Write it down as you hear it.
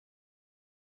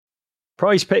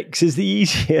Prize Picks is the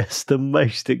easiest and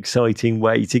most exciting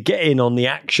way to get in on the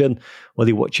action,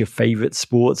 whether you watch your favourite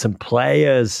sports and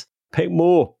players. Pick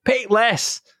more, pick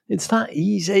less. It's that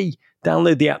easy.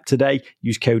 Download the app today.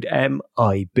 Use code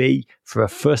MIB for a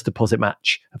first deposit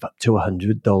match of up to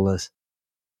 $100.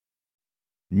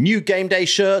 New game day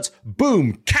shirts,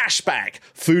 boom, cashback.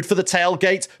 Food for the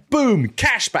tailgate, boom,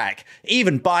 cashback.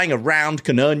 Even buying a round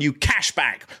can earn you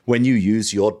cashback when you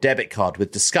use your debit card.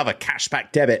 With Discover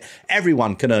Cashback Debit,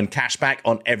 everyone can earn cashback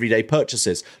on everyday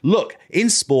purchases. Look, in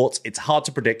sports, it's hard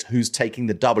to predict who's taking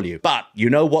the W. But you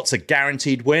know what's a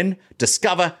guaranteed win?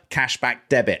 Discover Cashback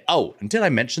Debit. Oh, and did I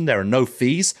mention there are no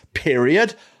fees?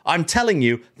 Period. I'm telling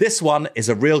you, this one is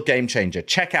a real game changer.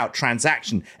 Check out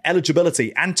transaction,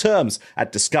 eligibility, and terms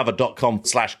at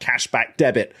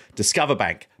discover.com/cashbackdebit. Discover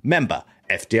Bank, member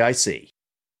FDIC.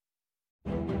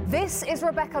 This is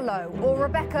Rebecca Lowe, or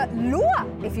Rebecca Lua,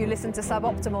 if you listen to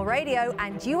Suboptimal Radio,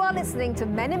 and you are listening to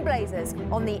Men in Blazers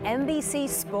on the NBC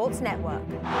Sports Network.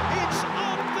 It's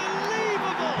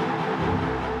unbelievable!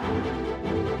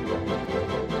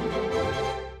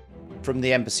 From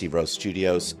the Embassy Row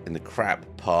Studios in the crap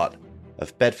part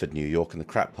of Bedford, New York, and the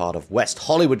crap part of West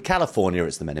Hollywood, California,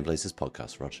 it's the Men in Blazers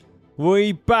podcast, Rog.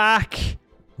 We back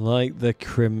like the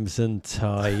Crimson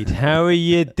Tide. How are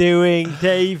you doing,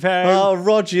 Dave? Oh,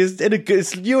 Rog, you're in a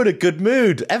good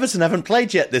mood. Everton haven't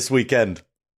played yet this weekend.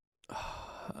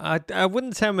 I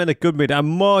wouldn't say I'm in a good mood.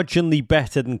 I'm marginally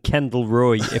better than Kendall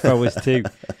Roy if I was to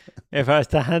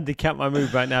handicap my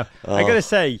mood right now. I got to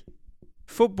say,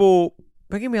 football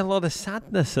bringing me a lot of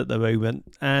sadness at the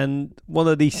moment, and one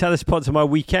of the saddest parts of my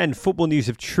weekend, football news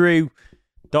of True,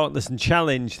 Darkness and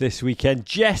Challenge this weekend.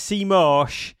 Jesse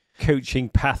Marsh, coaching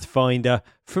Pathfinder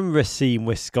from Racine,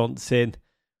 Wisconsin,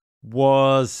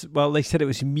 they said it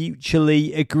was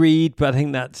mutually agreed, but I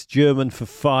think that's German for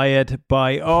fired,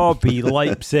 by RB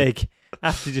Leipzig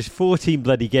after just 14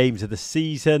 bloody games of the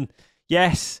season.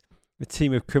 Yes, the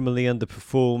team have criminally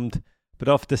underperformed, but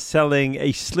after selling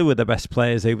a slew of the best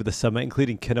players over the summer,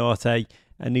 including Kanate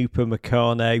and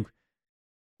Upamecano,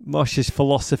 Marsh's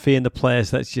philosophy and the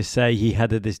players, let's just say, he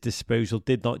had at his disposal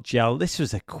did not gel. This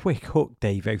was a quick hook,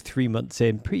 Davo, 3 months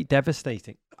in. Pretty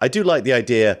devastating. I do like the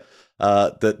idea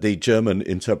that the German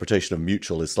interpretation of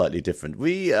mutual is slightly different.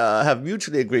 We have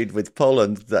mutually agreed with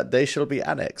Poland that they shall be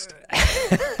annexed.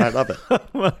 I love it.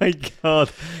 Oh my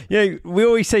God. We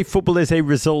always say football is a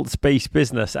results-based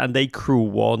business, and a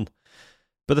cruel one.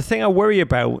 But the thing I worry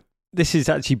about, this is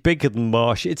actually bigger than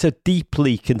Marsh. It's a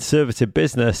deeply conservative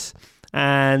business.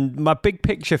 And my big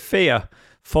picture fear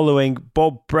following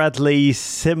Bob Bradley's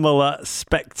similar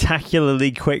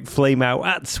spectacularly quick flame out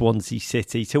at Swansea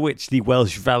City, to which the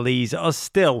Welsh valleys are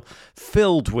still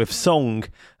filled with song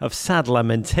of sad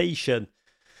lamentation.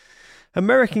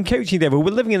 American coaching, Devil,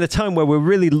 we're living in a time where we're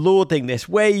really lauding this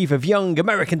wave of young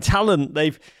American talent.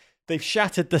 They've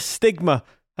shattered the stigma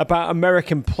about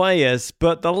American players,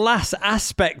 but the last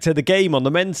aspect of the game on the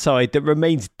men's side that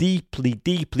remains deeply,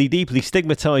 deeply, deeply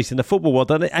stigmatised in the football world,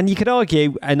 and you could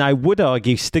argue, and I would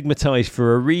argue, stigmatised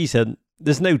for a reason.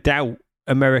 There's no doubt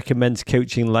American men's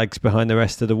coaching lags behind the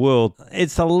rest of the world.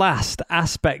 It's the last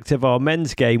aspect of our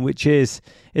men's game, which is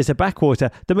a backwater.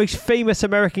 The most famous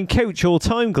American coach all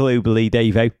time globally,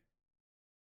 Davo,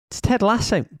 it's Ted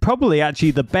Lasso. Probably actually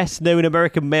the best known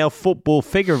American male football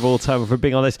figure of all time, if we're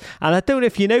being honest. And I don't know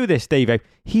if you know this, Davo,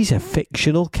 he's a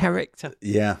fictional character.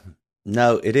 Yeah.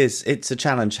 No, it is. It's a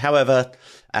challenge. However,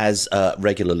 as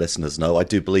regular listeners know, I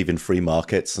do believe in free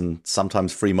markets, and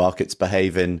sometimes free markets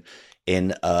behave in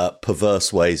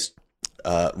perverse ways.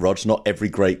 Rog, not every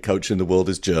great coach in the world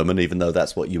is German, even though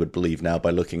that's what you would believe now by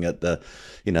looking at the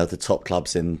top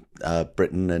clubs in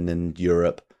Britain and in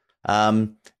Europe.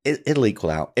 It'll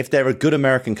equal out. If there are good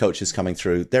American coaches coming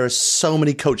through, there are so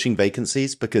many coaching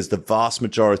vacancies because the vast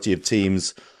majority of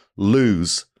teams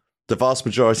lose. The vast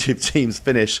majority of teams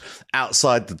finish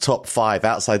outside the top 5,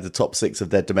 outside the top 6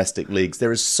 of their domestic leagues.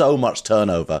 There is so much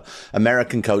turnover.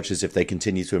 American coaches, if they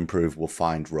continue to improve, will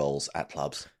find roles at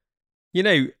clubs.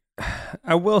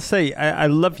 I will say, I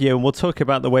love you, and we'll talk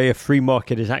about the way a free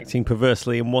market is acting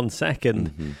perversely in 1 second.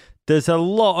 Mm-hmm. There's a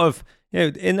lot of,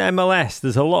 in MLS,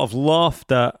 there's a lot of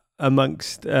laughter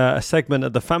amongst a segment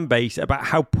of the fan base about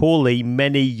how poorly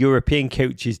many European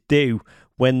coaches do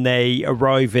when they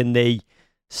arrive in the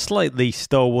slightly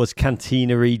Star Wars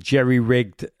cantinery,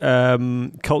 jerry-rigged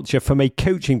culture. From a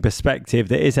coaching perspective,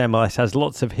 that is MLS, has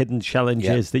lots of hidden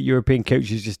challenges that European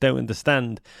coaches just don't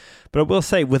understand. But I will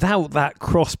say, without that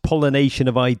cross-pollination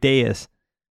of ideas,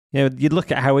 you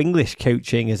look at how English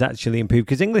coaching has actually improved,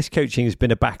 because English coaching has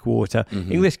been a backwater.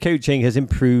 Mm-hmm. English coaching has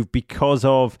improved because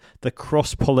of the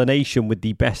cross-pollination with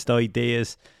the best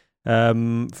ideas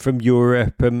from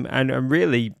Europe and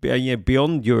really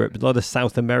beyond Europe, a lot of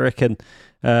South American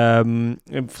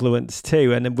influence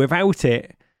too. And without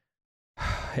it,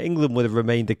 England would have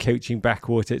remained a coaching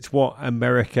backwater. It's what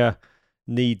America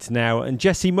needs now. And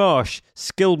Jesse Marsch,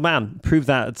 skilled man, proved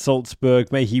that at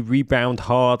Salzburg. May he rebound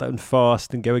hard and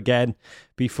fast and go again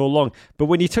before long. But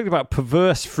when you talk about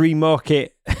perverse free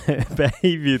market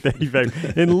behaviour,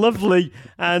 Davo, in lovely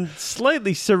and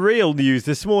slightly surreal news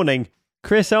this morning,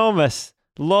 Chris Armas,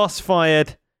 last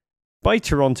fired by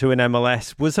Toronto in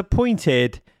MLS, was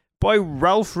appointed by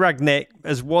Ralph Rangnick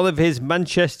as one of his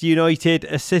Manchester United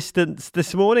assistants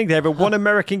this morning. David, one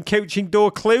American coaching door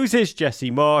closes,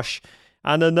 Jesse Marsch,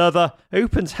 and another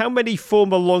opens. How many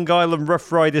former Long Island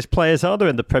Rough Riders players are there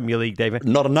in the Premier League, David?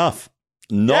 Not enough.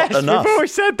 Not enough. We've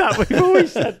always said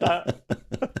that.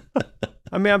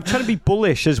 I mean, I'm trying to be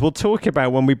bullish, as we'll talk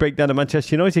about when we break down the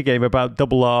Manchester United game about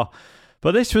Double R.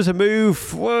 But this was a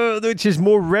move which is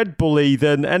more Red Bully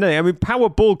than anything. I mean,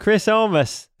 Powerball Chris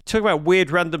Armas. Talk about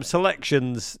weird random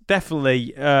selections.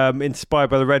 Definitely inspired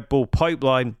by the Red Bull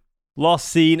pipeline. Last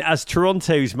seen as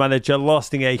Toronto's manager,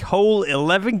 lasting a whole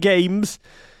 11 games,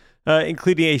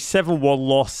 including a 7-1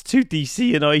 loss to DC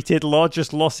United,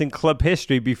 largest loss in club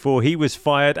history before he was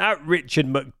fired. At Richard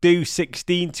McDo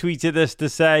 16 tweeted us to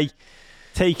say,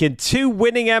 taken 2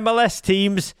 winning MLS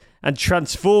teams and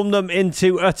transform them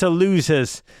into utter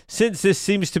losers. Since this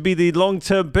seems to be the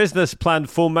long-term business plan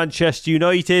for Manchester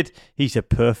United, he's a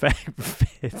perfect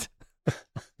fit.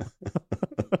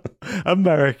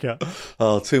 America.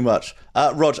 Oh, too much.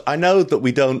 Rog, I know that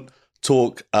we don't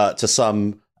talk to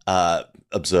some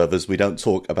observers, we don't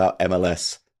talk about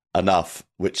MLS enough,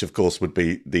 which of course would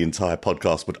be the entire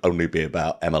podcast would only be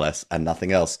about MLS and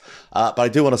nothing else. But I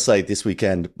do want to say this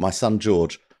weekend, my son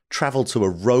George travelled to a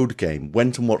road game,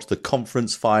 went and watched the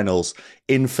conference finals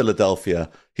in Philadelphia.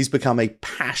 He's become a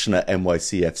passionate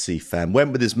NYCFC fan.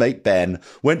 Went with his mate Ben,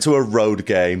 went to a road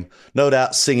game, no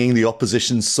doubt singing the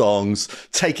opposition songs,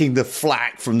 taking the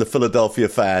flack from the Philadelphia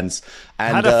fans.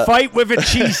 And had a fight with a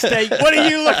cheesesteak. What are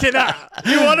you looking at?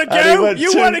 You want to go?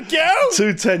 You want to go?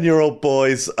 2 10-year-old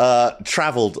boys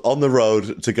travelled on the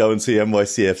road to go and see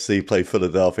NYCFC play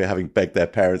Philadelphia, having begged their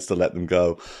parents to let them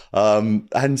go,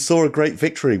 and saw a great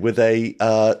victory with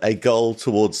a goal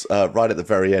towards right at the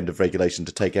very end of regulation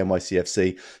to take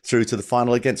NYCFC through to the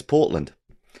final against Portland.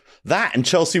 That and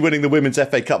Chelsea winning the Women's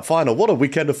FA Cup final. What a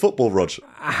weekend of football, Rog.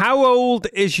 How old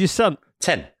is your son?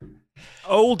 10.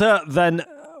 Older than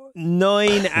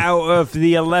 9 out of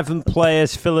the 11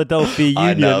 players Philadelphia Union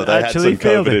I know, they actually had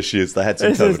some COVID issues. They had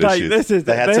some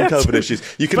COVID issues.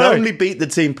 You can only beat the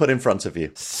team put in front of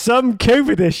you. Some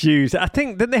COVID issues. I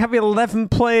think, didn't they have 11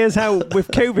 players out with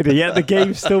COVID and yet the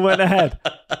game still went ahead?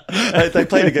 They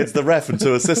played against the ref and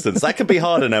 2 assistants. That can be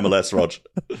hard in MLS, Rog.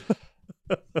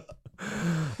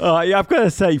 Yeah, I've got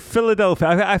to say, Philadelphia,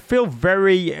 I feel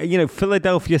very,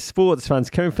 Philadelphia sports fans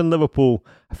coming from Liverpool,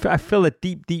 I feel a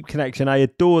deep, deep connection. I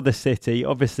adore the city.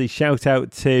 Obviously, shout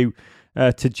out to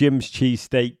Jim's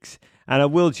Cheesesteaks. And I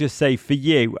will just say, for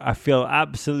you, I feel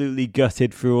absolutely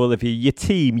gutted for all of you. Your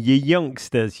team, your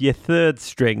youngsters, your third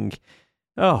string.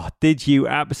 Oh, did you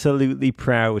absolutely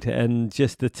proud. And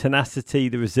just the tenacity,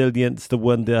 the resilience, the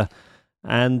wonder,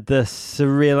 and the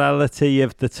surreality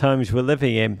of the times we're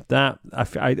living in. That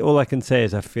all I can say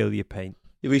is I feel your pain.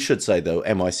 We should say, though,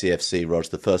 NYCFC, Rog,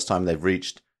 the first time they've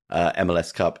reached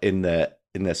MLS Cup in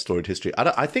their storied history.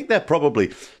 I think they're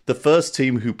probably the first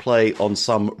team who play on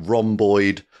some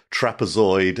rhomboid,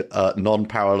 trapezoid,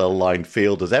 non-parallel line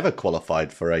field has ever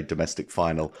qualified for a domestic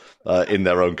final in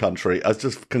their own country.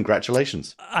 Just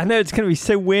congratulations. I know it's going to be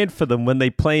so weird for them when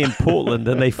they play in Portland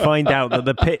and they find out that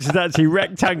the pitch is actually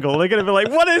rectangle. They're going to be like,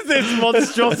 what is this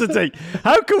monstrosity?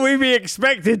 How can we be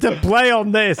expected to play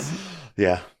on this?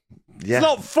 Yeah. It's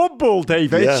not football,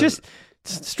 David. Yeah. It's just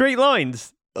straight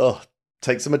lines. Oh,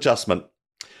 take some adjustment.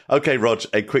 Okay, Rog,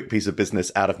 a quick piece of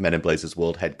business out of Men in Blazers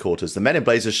World Headquarters. The Men in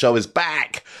Blazers show is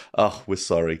back. Oh, we're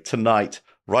sorry. Tonight,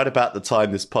 right about the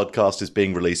time this podcast is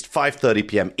being released, 5:30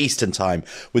 p.m. Eastern Time,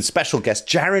 with special guest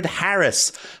Jared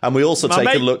Harris. And we also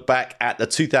take a look back at the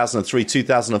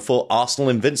 2003-2004 Arsenal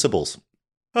Invincibles.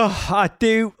 Oh, I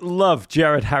do love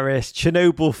Jared Harris.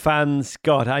 Chernobyl fans,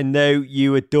 God, I know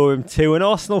you adore him too. And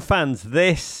Arsenal fans,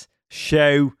 this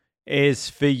show is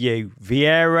for you.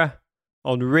 Vieira,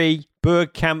 Henry,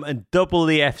 Bergkamp and double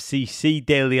the FCC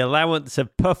daily allowance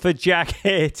of puffer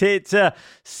jacket. It's a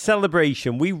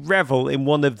celebration. We revel in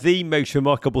one of the most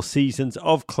remarkable seasons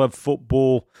of club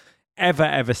football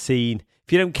ever seen.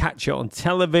 If you don't catch it on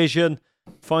television,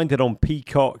 find it on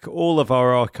Peacock. All of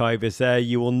our archive is there.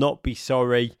 You will not be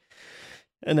sorry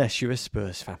unless you're a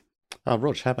Spurs fan. Oh,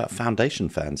 Rog, how about Foundation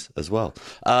fans as well?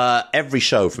 Every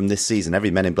show from this season,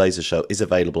 every Men in Blazers show is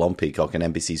available on Peacock and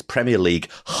NBC's Premier League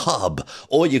hub.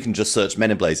 Or you can just search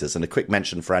Men in Blazers. And a quick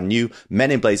mention for our new Men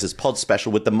in Blazers pod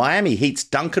special with the Miami Heat's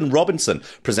Duncan Robinson,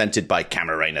 presented by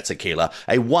Camarena Tequila.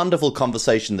 A wonderful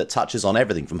conversation that touches on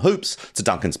everything from hoops to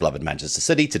Duncan's beloved Manchester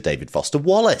City to David Foster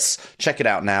Wallace. Check it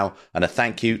out now. And a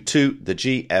thank you to the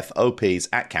GFOPs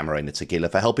at Camarena Tequila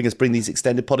for helping us bring these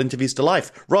extended pod interviews to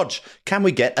life. Rog, can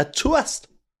we get a twist?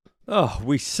 Oh,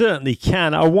 we certainly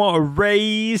can. I want to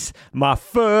raise my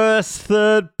first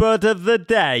third bud of the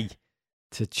day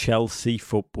to Chelsea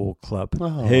Football Club,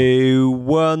 who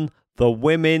won the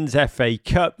Women's FA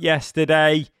Cup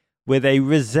yesterday with a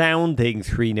resounding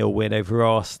 3-0 win over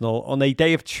Arsenal on a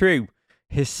day of true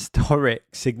historic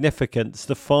significance.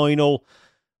 The final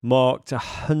marked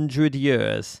 100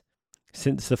 years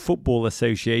since the Football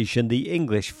Association, the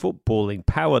English footballing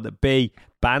power that be,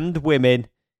 banned women.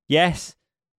 Yes,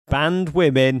 banned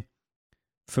women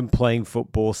from playing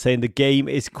football, saying the game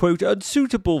is, quote,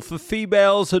 unsuitable for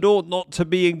females and ought not to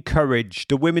be encouraged.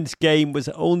 The women's game was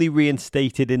only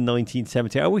reinstated in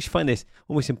 1970. I always find this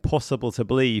almost impossible to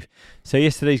believe. So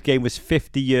yesterday's game was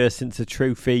 50 years since the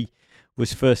trophy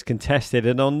was first contested.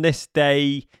 And on this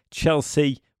day,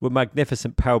 Chelsea were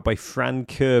magnificent, powered by Fran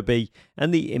Kirby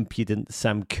and the impudent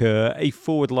Sam Kerr, a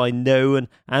forward line known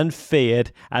and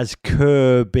feared as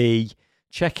Kirby.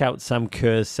 Check out Sam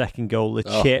Kerr's second goal, the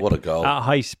chip what a goal. At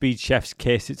high-speed chef's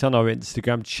kiss. It's on our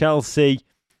Instagram. Chelsea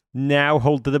now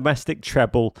hold the domestic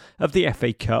treble of the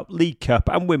FA Cup, League Cup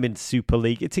and Women's Super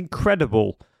League. It's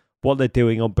incredible what they're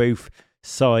doing on both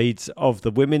sides of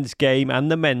the women's game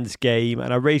and the men's game.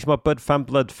 And I raise my blood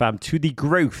fam to the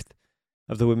growth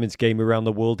of the women's game around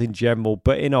the world in general,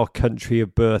 but in our country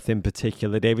of birth in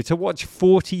particular, David. To watch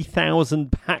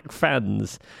 40,000 packed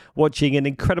fans watching an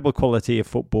incredible quality of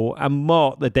football and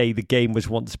mark the day the game was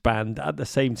once banned at the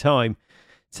same time,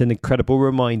 it's an incredible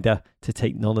reminder to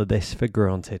take none of this for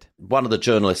granted. One of the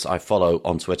journalists I follow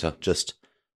on Twitter, just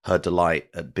her delight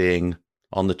at being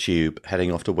on the tube,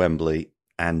 heading off to Wembley,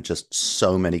 and just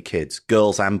so many kids,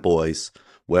 girls and boys,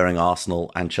 wearing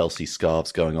Arsenal and Chelsea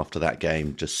scarves going off to that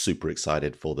game. Just super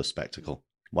excited for the spectacle.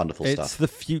 Wonderful stuff. It's the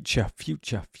future.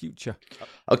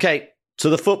 Okay, to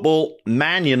the football.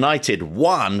 Man United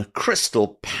 1,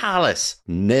 Crystal Palace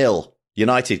 0.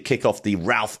 United kick off the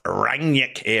Ralf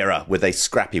Rangnick era with a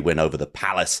scrappy win over the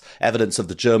Palace. Evidence of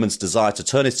the German's desire to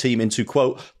turn his team into,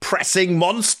 quote, pressing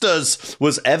monsters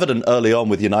was evident early on,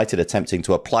 with United attempting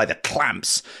to apply the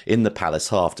clamps in the Palace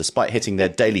half. Despite hitting their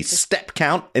daily step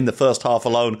count in the first half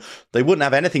alone, they wouldn't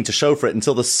have anything to show for it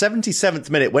until the 77th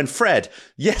minute when Fred,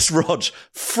 yes, Rog,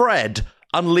 Fred,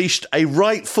 unleashed a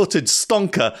right-footed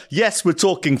stonker. Yes, we're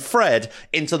talking Fred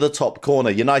into the top corner.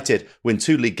 United win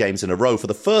 2 league games in a row for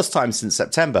the first time since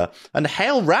September. And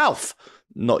hail Ralph!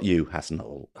 Not you,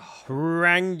 Hassan.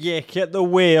 Rangnick at the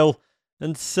wheel.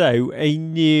 And so a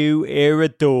new era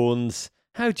dawns.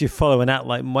 How do you follow an act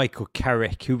like Michael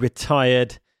Carrick, who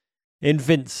retired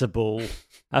invincible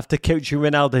after coaching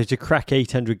Ronaldo to crack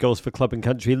 800 goals for club and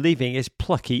country, leaving his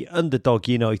plucky underdog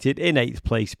United in 8th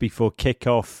place before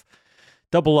kick-off?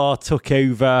 Double R took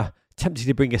over, attempting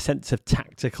to bring a sense of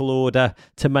tactical order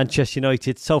to Manchester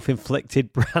United's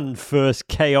self-inflicted brand-first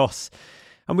chaos.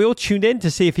 And we all tuned in to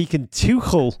see if he can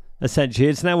Tuchel, essentially.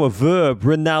 It's now a verb.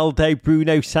 Ronaldo,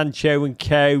 Bruno, Sancho and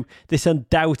co. This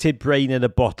undoubted brain in a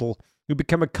bottle, who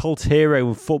become a cult hero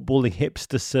in footballing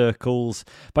hipster circles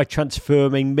by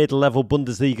transforming mid-level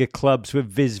Bundesliga clubs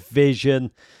with his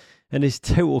vision and his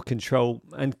total control.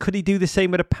 And could he do the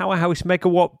same with a powerhouse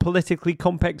megawatt politically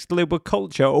complex global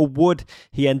culture? Or would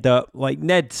he end up like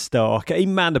Ned Stark, a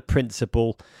man of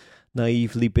principle,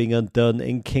 naively being undone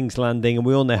in King's Landing? And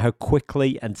we all know how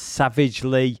quickly and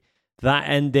savagely that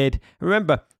ended.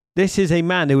 Remember, this is a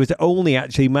man who has only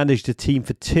actually managed a team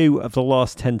for 2 of the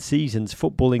last 10 seasons,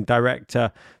 footballing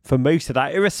director for most of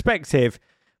that. Irrespective,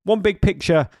 one big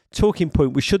picture talking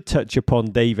point we should touch upon,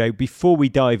 Davo, before we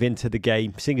dive into the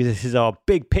game, seeing as this is our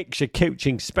big picture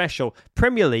coaching special.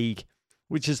 Premier League,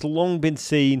 which has long been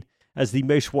seen as the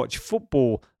most watched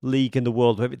football league in the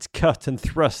world, with its cut and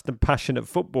thrust and passionate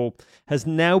football, has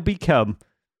now become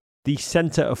the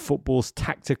centre of football's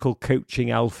tactical coaching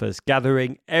alphas,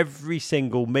 gathering every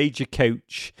single major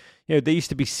coach. You know, they used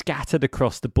to be scattered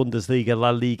across the Bundesliga, La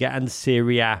Liga and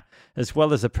Serie A, as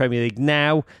well as the Premier League.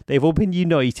 Now, they've all been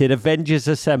united. Avengers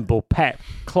assemble. Pep,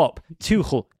 Klopp,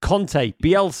 Tuchel, Conte,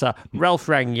 Bielsa, Ralf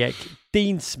Rangnick,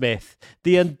 Dean Smith,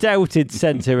 the undoubted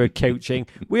centre of coaching.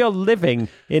 We are living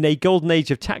in a golden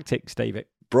age of tactics, David.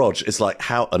 Brog, it's like,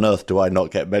 how on earth do I not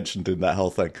get mentioned in that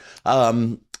whole thing?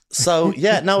 So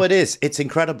yeah, no, it is. It's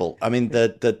incredible. I mean,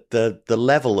 the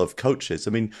level of coaches.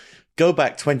 I mean, go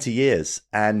back 20 years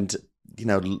and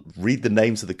read the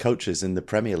names of the coaches in the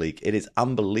Premier League. It is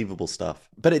unbelievable stuff.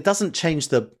 But it doesn't change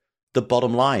the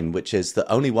bottom line, which is that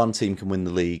only one team can win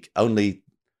the league. Only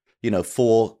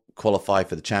 4 qualify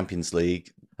for the Champions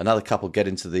League. Another couple get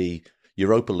into the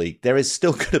Europa League. There is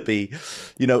still going to be,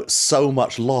 so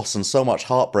much loss and so much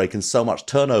heartbreak and so much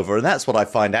turnover. And that's what I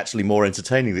find actually more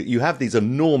entertaining, that you have these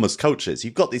enormous coaches.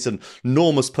 You've got these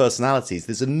enormous personalities,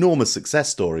 these enormous success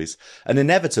stories. And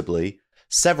inevitably,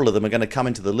 several of them are going to come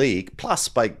into the league. Plus,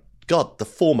 by God, the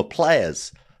former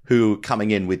players who are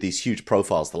coming in with these huge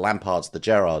profiles, the Lampards, the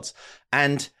Gerrards.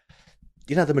 And,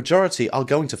 the majority are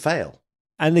going to fail.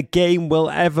 And the game will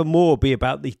evermore be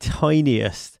about the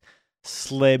tiniest,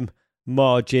 slim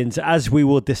margins, as we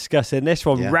will discuss in this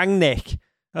one. Yeah. Rangnick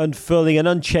unfurling an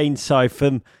unchained side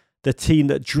from the team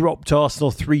that dropped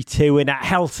Arsenal 3-2 in a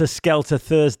helter-skelter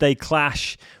Thursday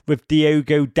clash with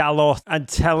Diogo Dalot and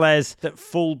Telles at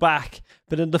full-back.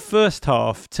 But in the first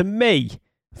half, to me,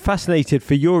 fascinated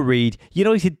for your read,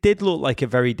 United did look like a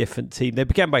very different team. They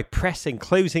began by pressing,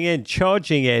 closing in,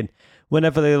 charging in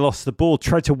whenever they lost the ball,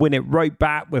 tried to win it right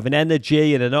back with an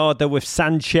energy and an ardour, with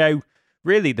Sancho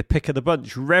really the pick of the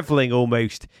bunch, revelling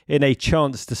almost in a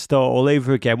chance to start all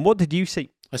over again. What did you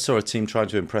see? I saw a team trying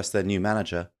to impress their new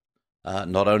manager,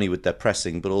 not only with their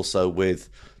pressing, but also with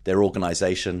their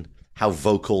organisation, how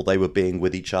vocal they were being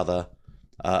with each other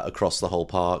across the whole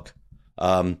park,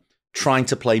 trying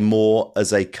to play more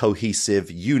as a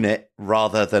cohesive unit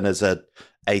rather than as a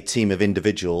team of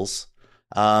individuals.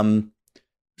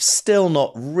 Still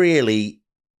not really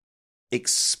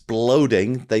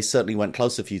exploding. They certainly went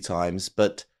close a few times,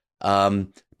 but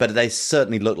they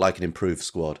certainly look like an improved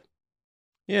squad.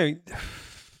 We've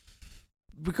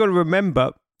got to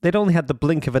remember they'd only had the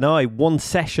blink of an eye, one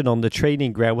session on the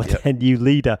training ground with their new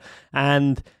leader.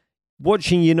 And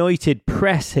watching United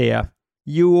press here,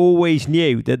 you always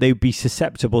knew that they'd be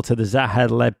susceptible to the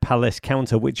Zaha-led Palace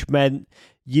counter, which meant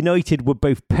United were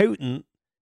both potent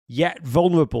yet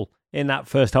vulnerable. In that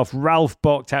first half, Ralph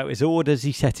barked out his orders.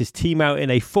 He set his team out in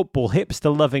a football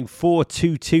hipster-loving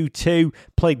 4-2-2-2,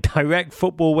 played direct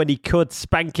football when he could,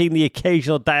 spanking the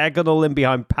occasional diagonal in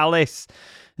behind Palace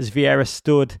as Vieira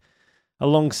stood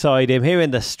alongside him. Here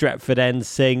in the Stretford end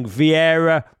sing,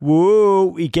 Vieira,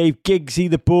 whoa, he gave Giggsy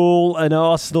the ball and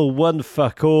Arsenal won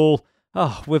fuck all.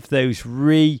 Oh, with those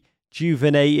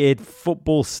rejuvenated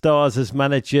football stars as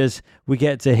managers, we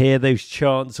get to hear those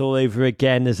chants all over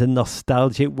again as a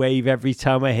nostalgic wave every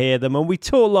time I hear them. And we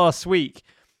talked last week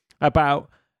about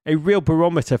a real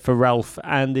barometer for Ralph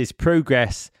and his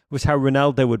progress was how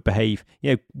Ronaldo would behave.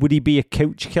 Would he be a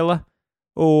coach killer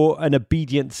or an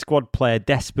obedient squad player,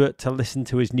 desperate to listen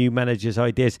to his new manager's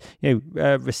ideas,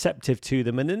 receptive to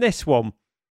them? And in this one,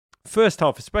 first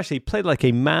half especially, played like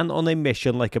a man on a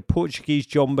mission, like a Portuguese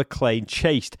John McClane,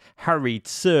 chased, harried,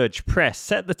 surged, pressed,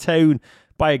 set the tone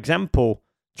by example,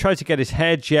 tried to get his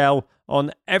hair gel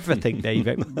on everything,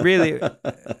 David. Really?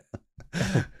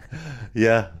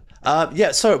 Yeah.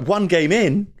 So one game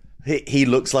in, he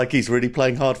looks like he's really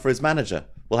playing hard for his manager.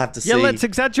 We'll have to see. Yeah, let's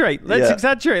exaggerate.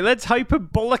 Let's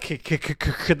hyperbolic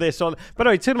this on. But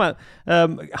anyway, talking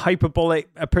about hyperbolic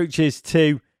approaches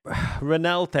to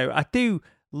Ronaldo, I do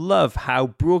love how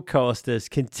broadcasters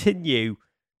continue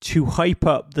to hype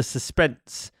up the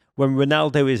suspense when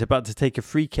Ronaldo is about to take a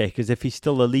free kick as if he's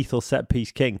still a lethal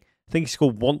set-piece king. I think he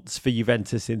scored once for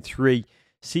Juventus in 3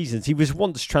 seasons. He was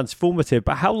once transformative,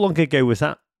 but how long ago was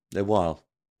that? A while.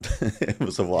 It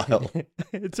was a while.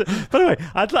 By the way,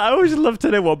 I always love to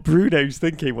know what Bruno's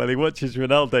thinking when he watches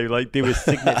Ronaldo do his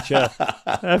signature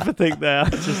everything there.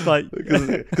 Just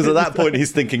because at that point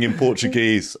he's thinking in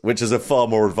Portuguese, which is a far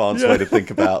more advanced way to think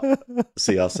about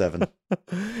CR7.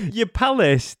 Your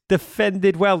Palace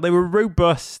defended well. They were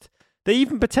robust. They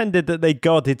even pretended that they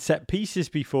guarded set pieces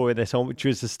before in this one, which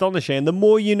was astonishing. And the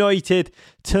more United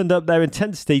turned up their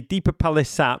intensity, deeper Palace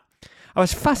sat. I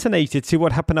was fascinated to see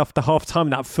what happened after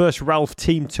half-time, that first Ralph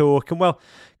team talk. And, well,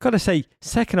 got to say,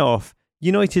 second half,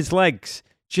 United's legs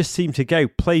just seemed to go.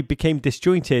 Play became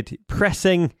disjointed.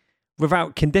 Pressing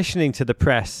without conditioning to the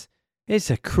press. It's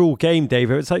a cruel game,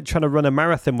 David. It's like trying to run a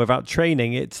marathon without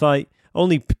training. It's like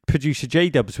only producer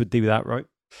J-Dubs would do that, right?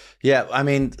 Yeah, I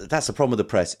mean, that's the problem with the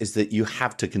press, is that you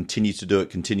have to continue to do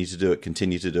it.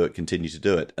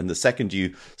 And the second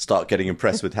you start getting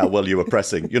impressed with how well you were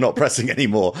pressing, you're not pressing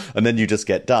anymore, and then you just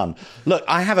get done. Look,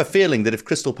 I have a feeling that if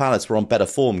Crystal Palace were on better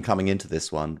form coming into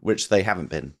this one, which they haven't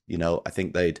been, I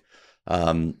think they'd,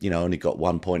 only got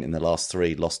 1 point in the last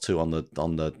 3, lost 2 on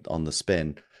the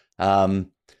spin.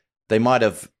 They might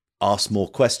have ask more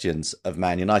questions of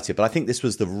Man United. But I think this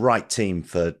was the right team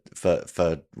for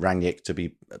Rangnick to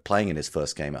be playing in his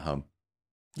first game at home.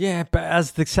 Yeah, but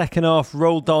as the second half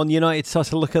rolled on, United started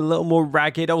to look a little more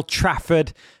ragged. Old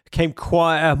Trafford became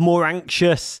quieter, more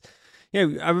anxious. I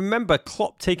remember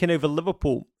Klopp taking over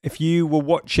Liverpool. If you were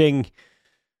watching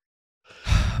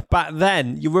back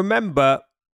then, you remember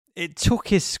it took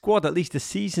his squad at least a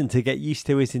season to get used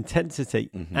to his intensity.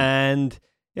 Mm-hmm. And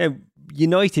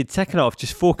United, second half,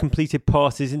 just 4 completed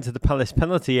passes into the Palace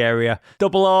penalty area.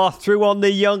 Double R threw on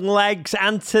the young legs.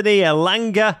 Anthony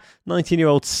Elanga,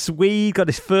 19-year-old Swede, got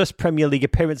his first Premier League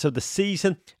appearance of the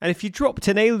season. And if you dropped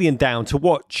an alien down to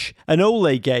watch an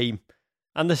Ole game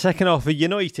and the second half of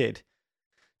United,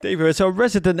 David, as our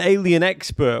resident alien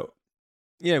expert,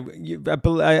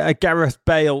 a Gareth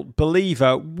Bale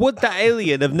believer, would that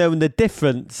alien have known the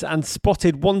difference and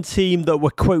spotted one team that were,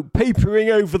 quote,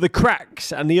 papering over the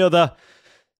cracks and the other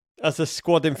as a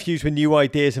squad infused with new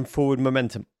ideas and forward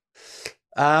momentum?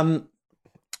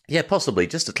 Yeah, possibly.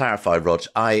 Just to clarify, Rog,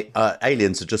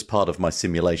 aliens are just part of my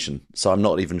simulation, so I'm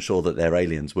not even sure that they're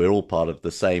aliens. We're all part of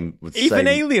the same... Even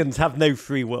aliens have no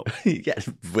free will. Yeah,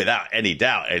 without any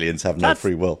doubt, aliens have no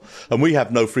free will. And we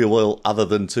have no free will other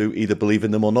than to either believe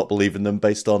in them or not believe in them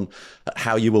based on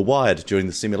how you were wired during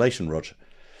the simulation, Rog.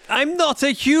 I'm not a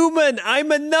human.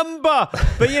 I'm a number.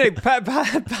 But,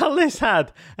 Palace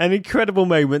had an incredible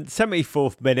moment,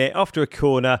 74th minute, after a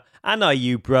corner, and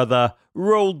Ayew brother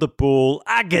rolled the ball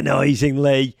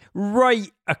agonisingly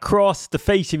right across the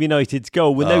face of United's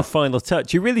goal with no final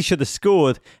touch. He really should have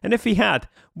scored. And if he had,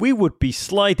 we would be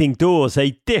sliding doors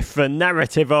a different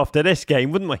narrative after this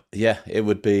game, wouldn't we? Yeah, it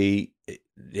would be,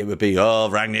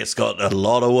 Rangnick's got a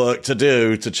lot of work to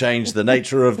do to change the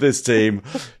nature of this team.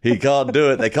 He can't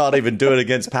do it. They can't even do it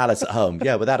against Palace at home.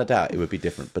 Yeah, without a doubt, it would be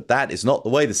different. But that is not the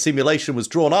way the simulation was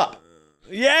drawn up.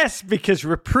 Yes, because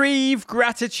reprieve,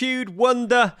 gratitude,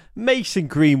 wonder, Mason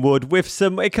Greenwood with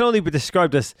some, it can only be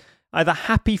described as either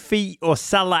happy feet or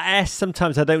Salah-esque.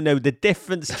 Sometimes I don't know the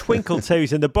difference. Twinkle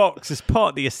toes in the box as part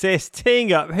of the assist.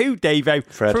 Teeing up who, Davo?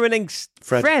 Fred.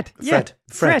 Fred. Yeah.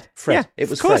 Fred. Yeah. It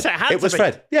was of course Fred. It had it was to be.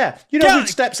 Fred. Yeah. You know who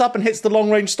steps up and hits the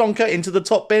long-range stonker into the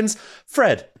top bins?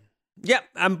 Fred. Yep,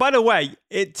 and by the way,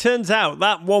 it turns out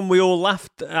that one we all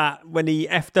laughed at when he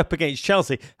effed up against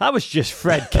Chelsea, that was just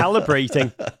Fred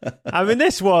calibrating. I mean,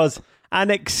 this was an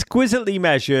exquisitely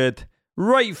measured,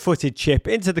 right-footed chip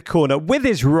into the corner with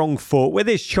his wrong foot, with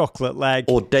his chocolate leg.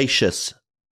 Audacious.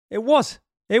 It was.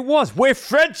 We're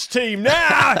Fred's team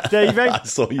now, Davey.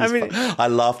 I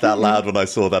laughed out loud when I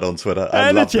saw that on Twitter.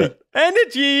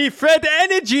 Energy. Fred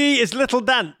Energy is Little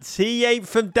Dance. He ain't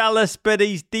from Dallas, but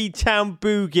he's D-Town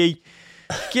Boogie.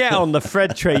 Get on the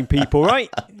Fred train, people, right?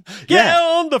 Get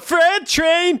on the Fred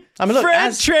train. I mean, look,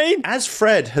 train. As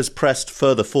Fred has pressed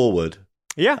further forward,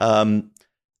 he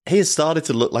has started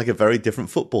to look like a very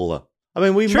different footballer. I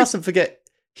mean, we mustn't forget,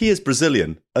 he is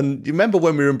Brazilian. And you remember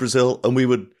when we were in Brazil and we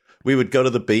would go to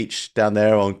the beach down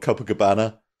there on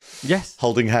Copacabana, yes,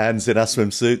 holding hands in our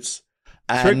swimsuits,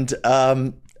 and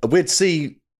we'd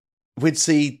see,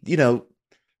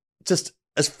 just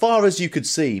as far as you could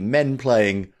see, men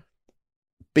playing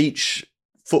beach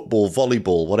football,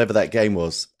 volleyball, whatever that game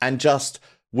was, and just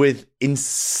with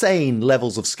insane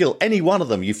levels of skill. Any one of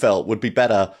them you felt would be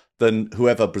better than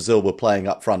whoever Brazil were playing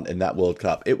up front in that World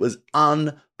Cup. It was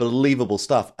unbelievable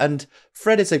stuff. And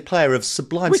Fred is a player of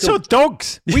sublime skill.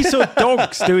 We saw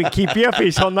dogs doing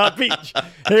keepy-uppies on that beach.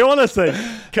 He honestly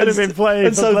could have been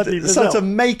playing for bloody Brazil. So to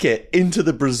make it into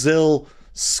the Brazil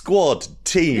squad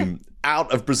team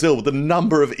out of Brazil with the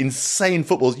number of insane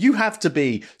footballs, you have to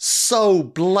be so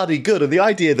bloody good. And the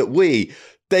idea that we,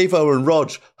 Davo and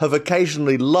Rog, have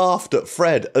occasionally laughed at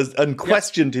Fred and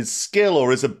questioned his skill or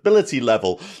his ability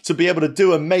level to be able to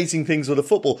do amazing things with a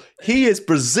football. He is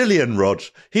Brazilian, Rog.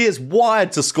 He is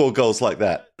wired to score goals like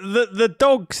that. The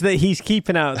dogs that he's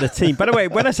keeping out of the team. By the way,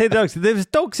 when I say dogs, there's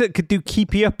dogs that could do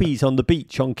keepy-uppies on the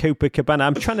beach on Copacabana.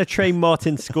 I'm trying to train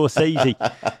Martin Scorsese.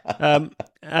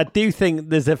 I do think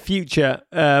there's a future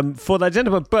for that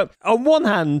gentleman. But on one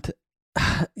hand,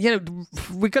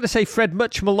 we've got to say Fred,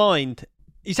 much maligned.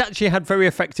 He's actually had very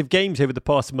effective games over the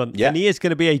past month, and he is going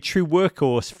to be a true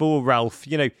workhorse for Ralph.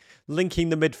 Linking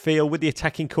the midfield with the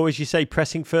attacking core, as you say,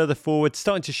 pressing further forward,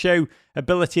 starting to show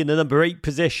ability in the number 8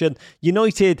 position.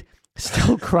 United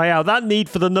still cry out. That need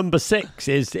for the number 6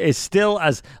 is still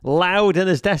as loud and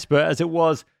as desperate as it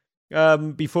was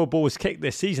before ball was kicked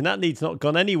this season. That need's not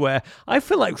gone anywhere. I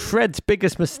feel like Fred's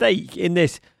biggest mistake in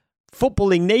this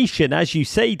footballing nation, as you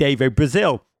say, Davo,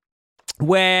 Brazil,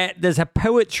 where there's a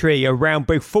poetry around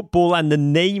both football and the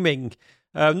naming,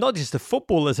 not just the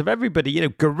footballers, of everybody.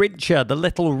 Garrincha, the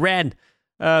little wren,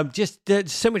 just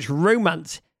so much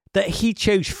romance that he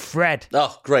chose Fred.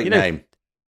 Oh, great name.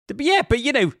 Yeah, but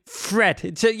Fred.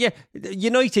 It's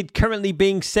United currently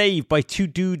being saved by two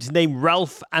dudes named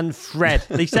Ralph and Fred.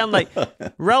 They sound like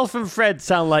Ralph and Fred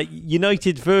sound like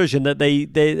United version that they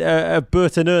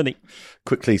Bert and Ernie.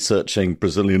 Quickly searching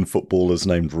Brazilian footballers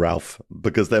named Ralph,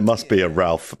 because there must be a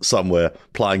Ralph somewhere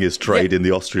plying his trade in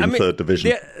the Austrian third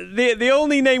division. The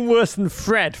only name worse than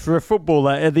Fred for a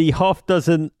footballer are the half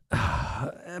dozen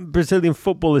Brazilian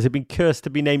footballers have been cursed to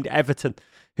be named Everton,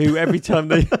 who every time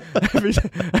they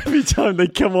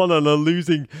come on a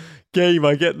losing game,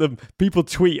 I get them. People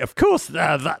tweet, of course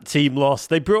that team lost.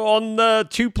 They brought on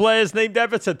two players named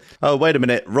Everton. Oh, wait a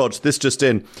minute, Rog, this just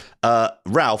in.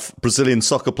 Ralph, Brazilian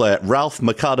soccer player, Ralph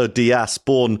Mercado Dias,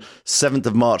 born 7th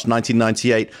of March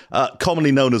 1998,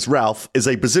 commonly known as Ralph, is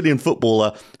a Brazilian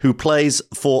footballer who plays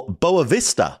for Boa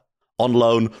Vista on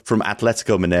loan from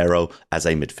Atletico Mineiro as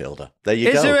a midfielder. There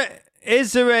you go.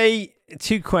 Is there a...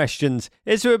 Two questions.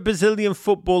 Is there a Brazilian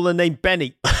footballer named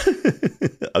Benny?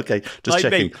 Okay, just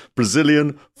checking.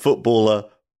 Brazilian footballer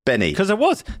Benny. Because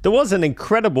there was an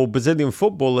incredible Brazilian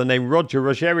footballer named Roger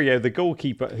Rogério, the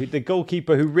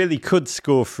goalkeeper who really could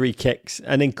score free kicks.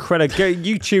 An incredible... Go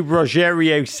YouTube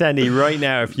Rogério Ceni right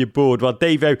now if you're bored while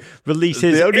Davo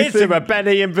releases Is there a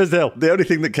Benny in Brazil? The only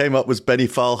thing that came up was Benny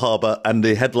Fahlhaber and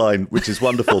the headline, which is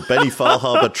wonderful. Benny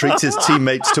Fahlhaber treats his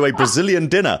teammates to a Brazilian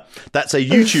dinner. That's a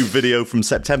YouTube video from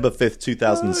September 5th,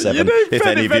 2007, if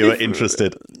any of you are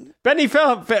interested. Benny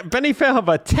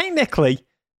Fahlhaber,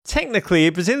 technically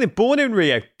a Brazilian born in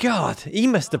Rio. God, he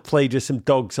must have played with some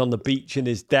dogs on the beach in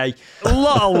his day. A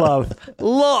lot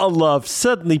of love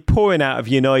suddenly pouring out of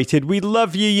United. We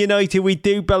love you, United. We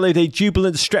do. Bellowed a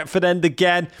jubilant Stretford end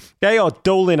again. They are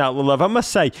doling out the love. I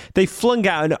must say, they flung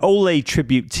out an Ole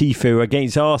tribute Tifo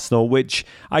against Arsenal, which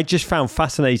I just found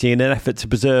fascinating in an effort to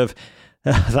preserve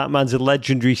that man's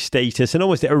legendary status and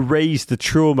almost erase the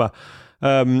trauma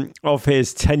of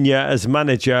his tenure as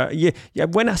manager. Yeah,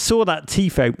 when I saw that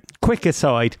tifo, quick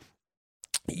aside,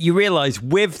 you realise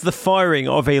with the firing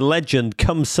of a legend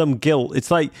comes some guilt. It's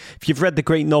like if you've read the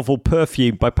great novel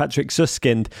Perfume by Patrick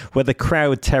Suskind, where the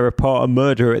crowd tear apart a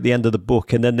murderer at the end of the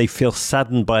book and then they feel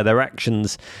saddened by their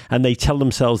actions and they tell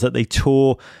themselves that they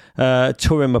tore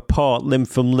him apart limb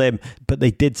from limb, but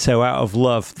they did so out of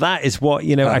love. That is what,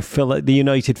 I feel like the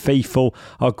United faithful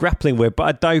are grappling with. But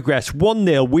I digress.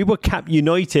 1-0, we were capped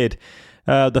United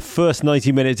the first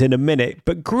 90 minutes in a minute,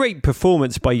 but great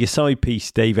performance by your side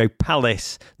piece, Davo.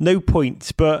 Palace, no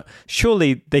points, but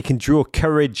surely they can draw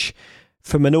courage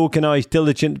from an organised,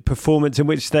 diligent performance in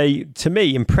which they, to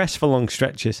me, impressed for long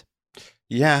stretches.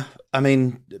 Yeah, I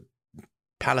mean,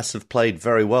 Palace have played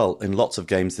very well in lots of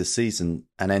games this season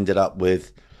and ended up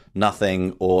with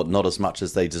nothing or not as much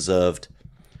as they deserved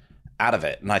out of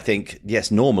it. And I think, yes,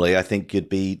 normally I think you'd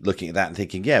be looking at that and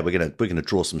thinking, yeah, we're gonna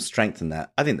draw some strength in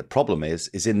that. I think the problem is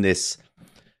in this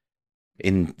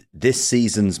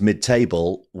season's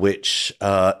mid-table, which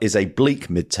is a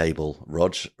bleak mid-table,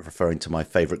 Rog, referring to my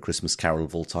favourite Christmas carol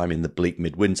of all time, in the bleak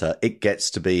midwinter, it gets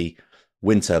to be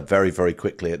winter very, very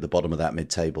quickly at the bottom of that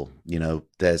mid-table.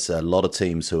 There's a lot of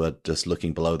teams who are just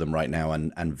looking below them right now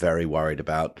and very worried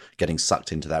about getting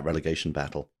sucked into that relegation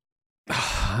battle.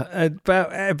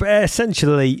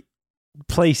 Essentially,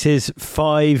 places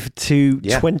 5 to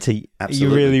 20. Absolutely.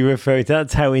 You really refer to.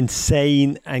 That's how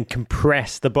insane and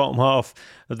compressed the bottom half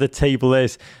of the table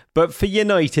is. But for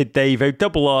United, Davo,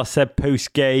 Double R said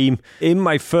post-game, in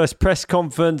my first press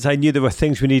conference, I knew there were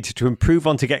things we needed to improve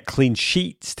on to get clean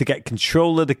sheets, to get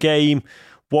control of the game.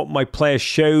 What my players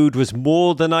showed was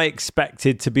more than I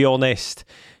expected, to be honest.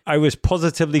 I was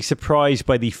positively surprised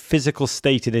by the physical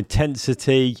state and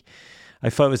intensity. I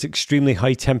felt it was extremely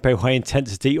high tempo, high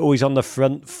intensity, always on the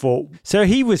front foot. So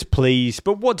he was pleased.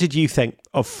 But what did you think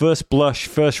of first blush,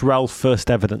 first Ralph, first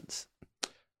evidence?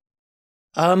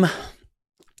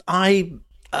 I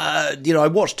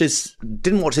didn't watch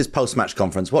his post-match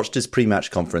conference, watched his pre-match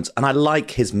conference, and I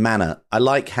like his manner. I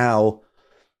like how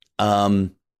no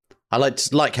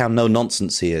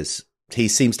nonsense he is. He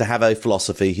seems to have a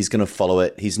philosophy. He's going to follow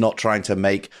it. He's not trying to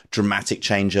make dramatic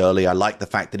change early. I like the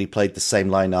fact that he played the same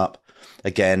lineup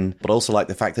again, but also like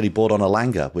the fact that he brought on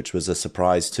Elanga, which was a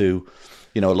surprise to,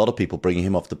 a lot of people bringing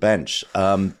him off the bench.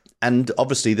 And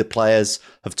obviously the players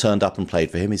have turned up and played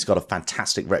for him. He's got a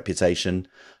fantastic reputation.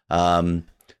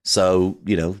 So,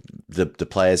 the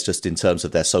players, just in terms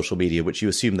of their social media, which you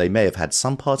assume they may have had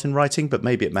some part in writing, but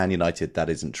maybe at Man United that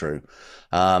isn't true.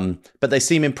 But they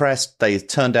seem impressed. They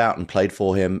turned out and played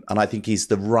for him. And I think he's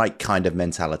the right kind of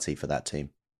mentality for that team.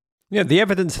 Yeah, the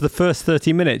evidence of the first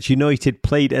 30 minutes, United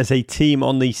played as a team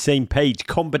on the same page.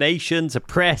 Combinations, a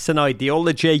press, an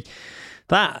ideology.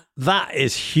 That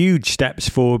is huge steps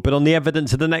forward. But on the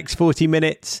evidence of the next 40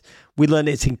 minutes, we learn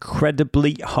it's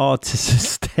incredibly hard to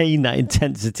sustain that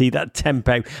intensity, that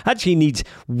tempo. Actually needs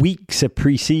weeks of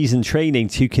pre-season training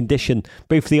to condition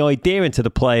both the idea into the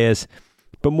players,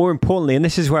 but more importantly, and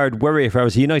this is where I'd worry if I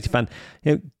was a United fan,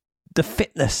 the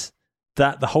fitness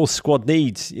that the whole squad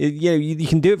needs. You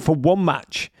can do it for one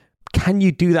match. Can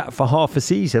you do that for half a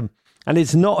season? And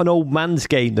it's not an old man's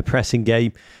game, the pressing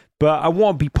game. But I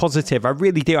want to be positive. I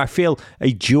really do. I feel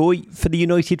a joy for the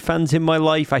United fans in my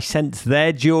life. I sense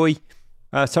their joy.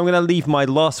 So I'm going to leave my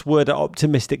last word at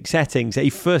optimistic settings. A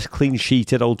first clean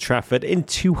sheet at Old Trafford in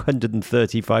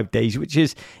 235 days, which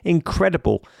is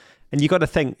incredible. And you got to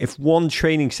think, if one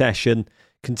training session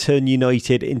can turn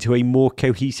United into a more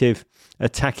cohesive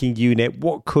attacking unit,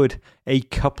 what could a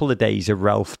couple of days of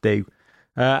Ralph do?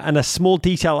 And a small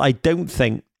detail I don't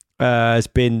think has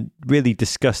been really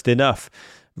discussed enough.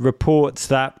 Reports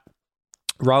that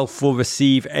Ralph will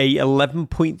receive a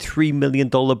 $11.3 million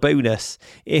bonus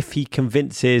if he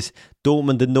convinces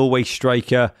Dortmund and Norway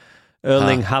striker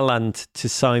Erling Haaland to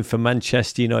sign for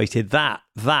Manchester United. That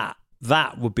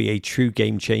would be a true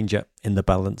game changer in the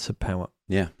balance of power.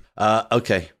 Yeah.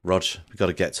 Okay, Rog, we've got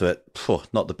to get to it.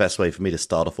 Not the best way for me to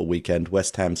start off a weekend.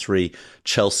 West Ham 3,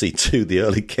 Chelsea 2, the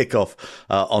early kickoff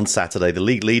on Saturday. The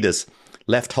league leaders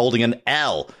left holding an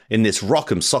L in this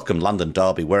rock'em sock'em London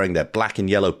derby, wearing their black and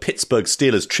yellow Pittsburgh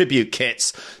Steelers tribute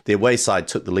kits. The away side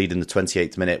took the lead in the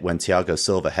 28th minute when Thiago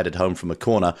Silva headed home from a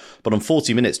corner. But on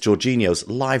 40 minutes, Jorginho's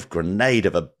live grenade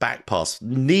of a back pass,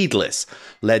 needless,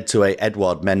 led to a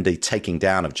Edouard Mendy taking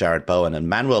down of Jared Bowen, and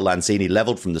Manuel Lanzini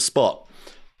levelled from the spot.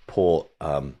 Poor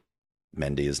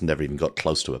Mendy has never even got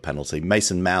close to a penalty.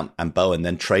 Mason Mount and Bowen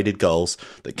then traded goals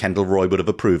that Kendall Roy would have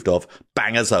approved of.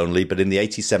 Bangers only, but in the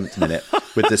 87th minute,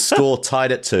 with the score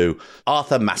tied at 2,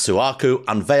 Arthur Masuaku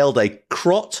unveiled a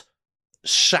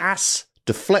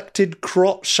deflected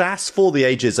crotch chasse for the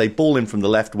ages, a ball in from the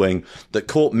left wing that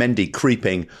caught Mendy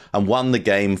creeping and won the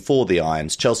game for the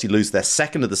Irons. Chelsea lose their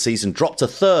second of the season, drop to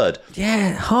third.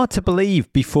 Yeah, hard to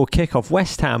believe before kickoff.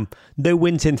 West Ham, no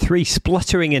wins in 3,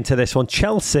 spluttering into this one.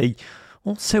 Chelsea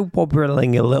also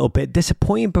wobbling a little bit.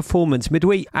 Disappointing performance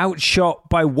midweek. Outshot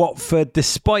by Watford.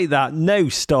 Despite that, no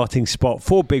starting spot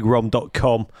for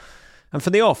BigRom.com. And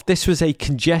for the off, this was a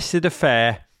congested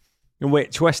affair in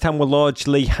which West Ham were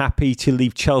largely happy to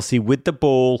leave Chelsea with the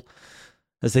ball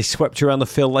as they swept around the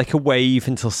field like a wave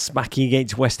until smacking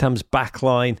against West Ham's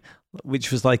backline,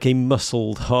 which was like a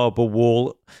muscled harbour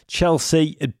wall.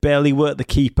 Chelsea had barely worked the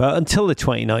keeper until the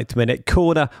 29th minute.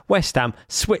 Corner, West Ham,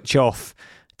 switch off.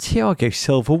 Thiago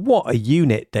Silva, what a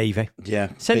unit, Davey.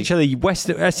 Yeah. Essentially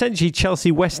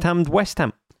Chelsea, West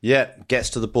Ham. Yeah,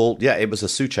 gets to the ball. Yeah, it was a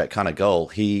Souček kind of goal.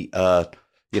 He,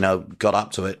 got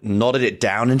up to it, nodded it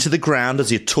down into the ground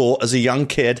as you're taught as a young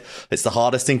kid. It's the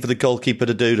hardest thing for the goalkeeper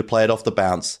to do, to play it off the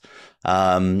bounce.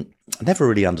 I never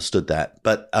really understood that,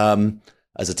 but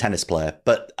as a tennis player.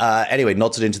 But anyway,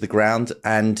 nods it into the ground,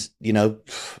 and,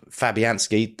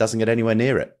 Fabianski doesn't get anywhere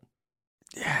near it.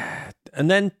 Yeah. And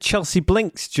then Chelsea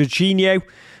blinks. Jorginho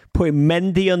putting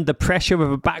Mendy under pressure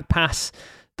with a back pass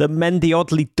that Mendy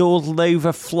oddly dawdled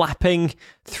over, flapping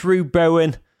through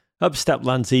Bowen. Up stepped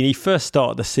Lanzini, first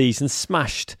start of the season,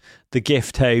 smashed the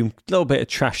gift home. A little bit of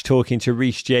trash talking to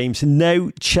Reece James. No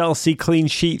Chelsea clean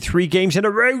sheet 3 games in a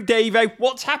row, Davo.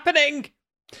 What's happening?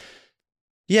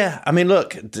 Yeah, I mean,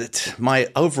 look, my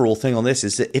overall thing on this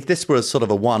is that if this were a sort of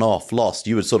a one-off loss,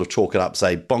 you would sort of chalk it up,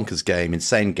 say, bonkers game,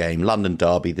 insane game, London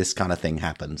derby, this kind of thing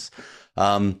happens.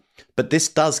 But this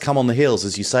does come on the heels,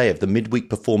 as you say, of the midweek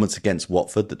performance against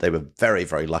Watford that they were very,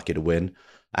 very lucky to win,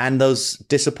 and those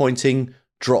disappointing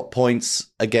drop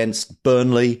points against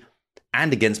Burnley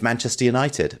and against Manchester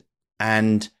United.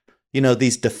 And,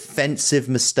 these defensive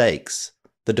mistakes,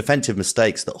 the defensive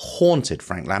mistakes that haunted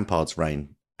Frank Lampard's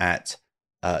reign at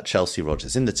Chelsea,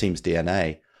 Rodgers, in the team's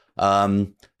DNA,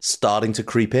 starting to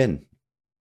creep in.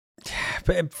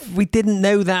 But we didn't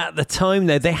know that at the time,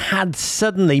 though. They had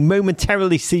suddenly,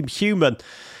 momentarily seemed human,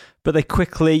 but they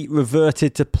quickly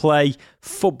reverted to play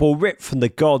football ripped from the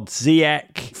gods.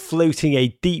 Ziyech floating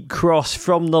a deep cross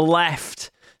from the left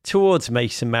towards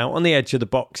Mason Mount on the edge of the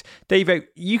box. Davo,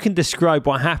 you can describe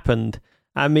what happened.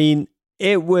 I mean,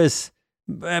 it was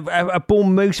a ball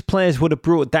most players would have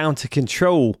brought down to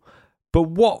control. But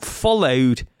what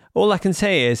followed, all I can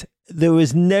say is there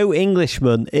was no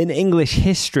Englishman in English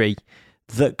history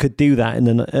that could do that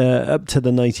in up to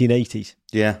the 1980s.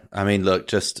 Yeah, I mean, look,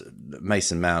 just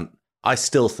Mason Mount, I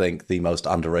still think the most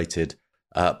underrated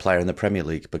player in the Premier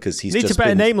League because he's needs just a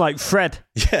better been... name like Fred.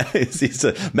 Yeah, he's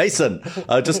a Mason.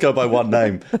 Just go by one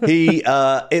name.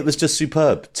 It was just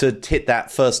superb to hit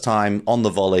that first time on the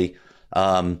volley,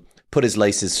 put his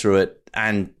laces through it,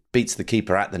 and beats the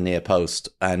keeper at the near post.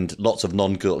 And lots of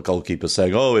non-goalkeepers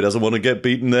saying, "Oh, he doesn't want to get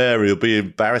beaten there. He'll be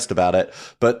embarrassed about it."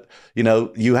 But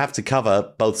you have to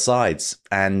cover both sides,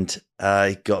 and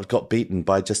he got beaten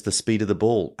by just the speed of the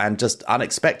ball and just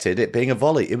unexpected, it being a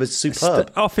volley. It was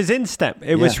superb. Off his instep.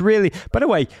 It was really... By the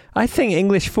way, I think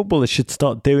English footballers should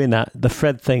start doing that, the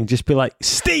Fred thing. Just be like,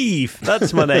 Steve,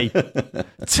 that's my name.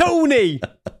 Tony,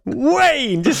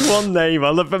 Wayne, just one name.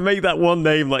 I'll have make that one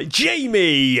name like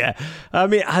Jamie. I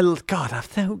mean, I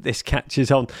hope this catches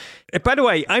on. By the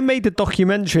way, I made a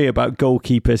documentary about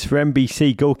goalkeepers for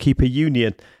NBC Goalkeeper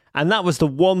Union, and that was the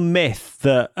one myth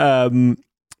that...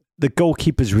 the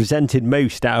goalkeepers resented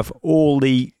most out of all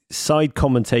the side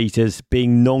commentators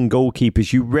being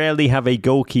non-goalkeepers. You rarely have a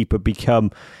goalkeeper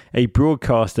become a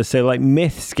broadcaster. So like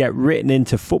myths get written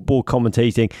into football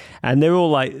commentating, and they're all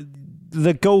like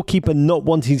the goalkeeper not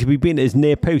wanting to be beaten as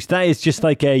near post. That is just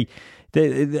like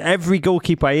every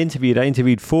goalkeeper I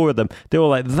interviewed 4 of them. They were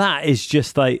like, that is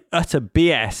just like utter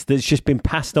BS that's just been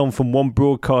passed on from one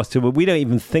broadcaster. But we don't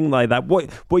even think like that.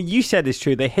 What you said is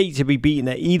true. They hate to be beaten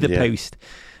at either post.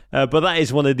 But that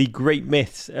is one of the great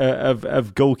myths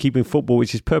of goalkeeping football,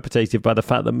 which is perpetrated by the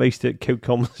fact that most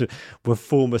co-commentators were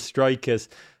former strikers.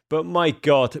 But my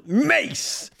God,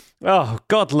 Mace! Oh,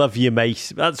 God love you, Mace.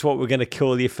 That's what we're going to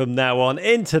call you from now on.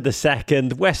 Into the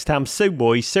second. West Ham so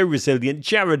moist, so resilient.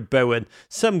 Jared Bowen,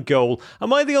 some goal.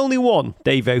 Am I the only one,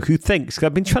 Davo, who thinks, because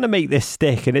I've been trying to make this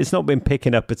stick and it's not been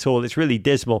picking up at all. It's really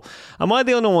dismal. Am I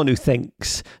the only one who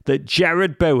thinks that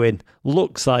Jared Bowen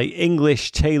looks like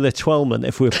English Taylor Twellman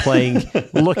if we're playing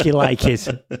Lucky Like His?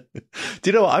 Do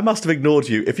you know what? I must have ignored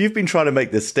you. If you've been trying to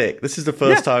make this stick, this is the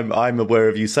first time I'm aware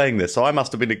of you saying this, so I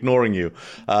must have been ignoring you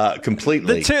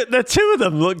completely. The two of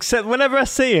them look, whenever I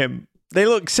see him, they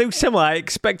look so similar. I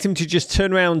expect him to just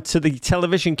turn around to the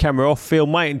television camera off field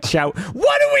might and shout,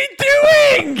 "What are we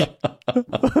doing?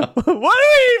 What are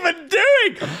we even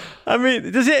doing?" I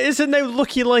mean, is there no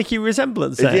Lucky Likey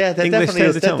resemblance there? Yeah, there definitely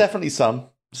is. There's definitely some.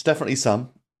 There's definitely some.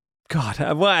 God,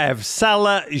 whatever.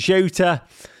 Salah, Jota,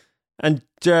 and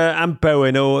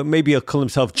Bowen, or maybe he'll call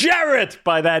himself Jared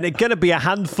by then. It's going to be a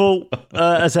handful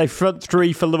as a front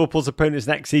three for Liverpool's opponents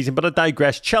next season. But I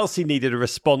digress. Chelsea needed a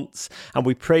response, and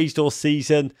we praised all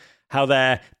season how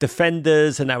their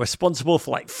defenders are now responsible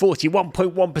for like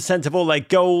 41.1% of all their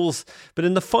goals. But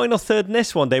in the final third in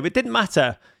this one, Dave, it didn't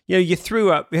matter. You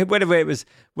threw up, whether it was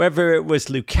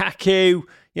Lukaku,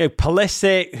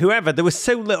 Pulisic, whoever. There was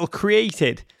so little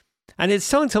created. And it's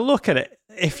time to look at it.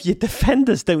 If your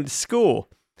defenders don't score,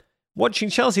 watching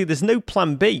Chelsea, there's no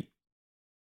plan B.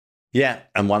 Yeah,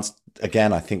 and once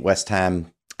again, I think West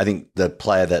Ham, the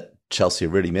player that Chelsea are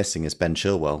really missing is Ben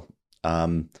Chilwell.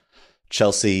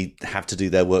 Chelsea have to do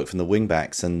their work from the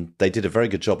wing-backs, and they did a very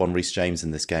good job on Reece James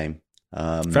in this game.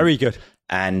 Very good.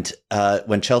 And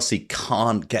when Chelsea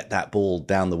can't get that ball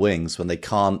down the wings, when they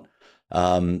can't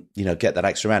get that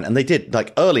extra man, and they did,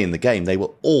 like early in the game, they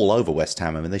were all over West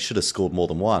Ham. I mean, they should have scored more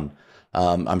than one.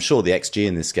 I'm sure the XG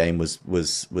in this game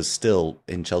was still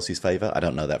in Chelsea's favour. I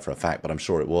don't know that for a fact, but I'm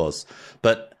sure it was.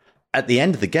 But at the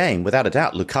end of the game, without a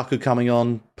doubt, Lukaku coming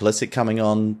on, Pulisic coming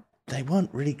on, they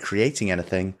weren't really creating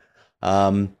anything.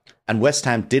 And West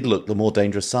Ham did look the more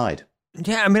dangerous side.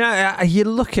 Yeah, I mean, you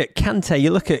look at Kante,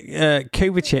 you look at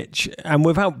Kovacic, and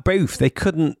without both, they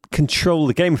couldn't control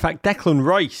the game. In fact, Declan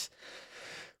Rice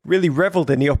really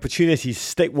revelled in the opportunity to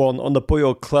stick one on the boy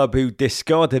or club who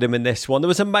discarded him in this one. There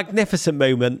was a magnificent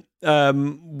moment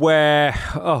where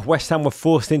West Ham were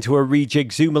forced into a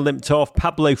rejig. Zuma limped off.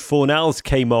 Pablo Fornals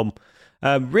came on.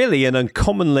 Really an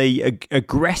uncommonly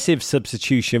aggressive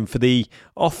substitution for the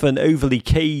often overly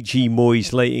cagey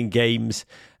Moyes late in games.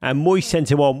 And Moyes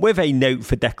sent him on with a note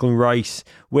for Declan Rice,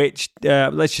 which,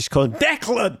 let's just call him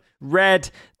Declan, read,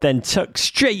 then tucked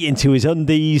straight into his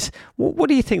undies. What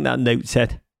do you think that note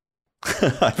said?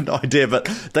 I have no idea, but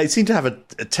they seem to have a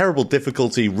terrible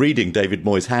difficulty reading David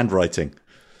Moyes' handwriting.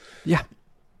 Yeah.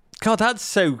 God, that's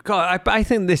so... God, I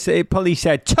think it probably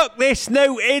said, tuck this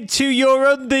note into your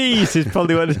undies, is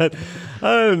probably what it said.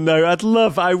 Oh, no,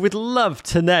 I would love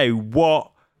to know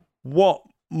what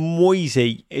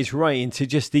Moisey is writing to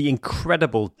just the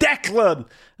incredible Declan,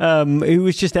 who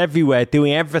was just everywhere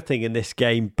doing everything in this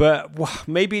game. But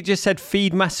maybe it just said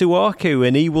feed Masuaku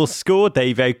and he will score,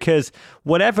 Davo, because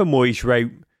whatever Moyes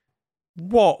wrote,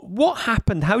 what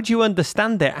happened? How do you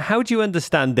understand it? How do you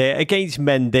understand it against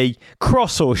Mendy?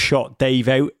 Cross or shot,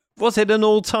 Davo? Was it an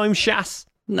all-time Shas?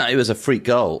 No, it was a freak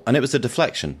goal, and it was a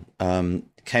deflection.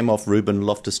 Came off Ruben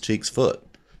Loftus-Cheek's foot,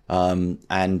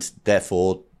 and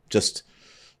therefore just,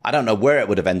 I don't know where it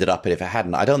would have ended up if it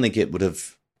hadn't. I think it would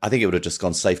have just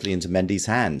gone safely into Mendy's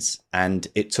hands, and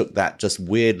it took that just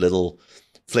weird little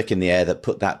flick in the air that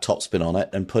put that topspin on it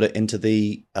and put it into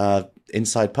the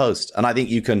inside post. And I think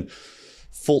you can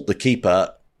fault the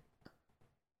keeper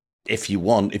if you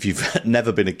want, if you've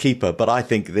never been a keeper, but I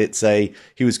think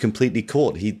he was completely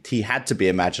caught. He had to be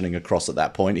imagining a cross at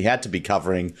that point. He had to be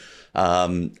covering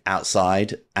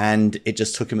outside, and it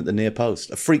just took him at the near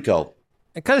post. A freak goal.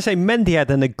 I gotta say, Mendy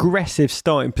had an aggressive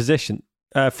starting position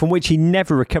from which he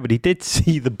never recovered. He did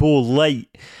see the ball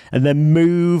late and then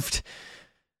moved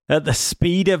at the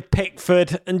speed of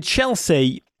Pickford. And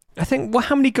Chelsea, I think,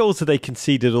 how many goals have they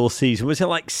conceded all season? Was it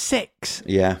like 6?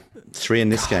 Yeah, 3 in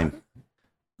this game.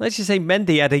 Let's just say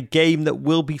Mendy had a game that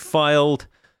will be filed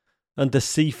under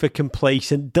C for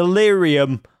complacent.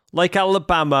 Delirium, like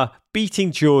Alabama,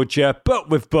 beating Georgia, but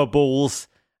with bubbles.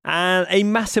 And a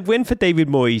massive win for David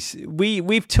Moyes.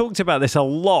 We've talked about this a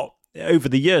lot over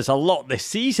the years, a lot this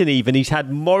season even. He's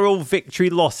had moral victory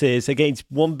losses against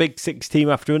one Big Six team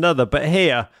after another. But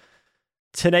here,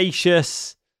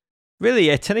 tenacious, really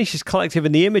a tenacious collective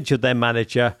in the image of their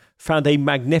manager, found a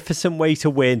magnificent way to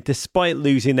win despite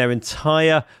losing their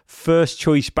entire first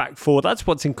choice back four. That's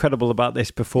what's incredible about this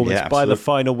performance by the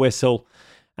final whistle.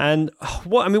 And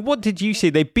what did you see?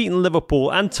 They've beaten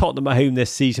Liverpool and Tottenham at home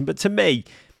this season, but to me,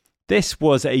 this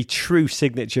was a true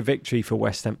signature victory for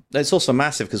West Ham. It's also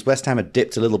massive because West Ham had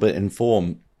dipped a little bit in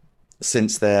form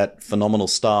since their phenomenal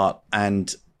start,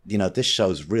 and this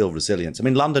shows real resilience. I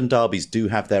mean, London derbies do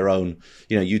have their own,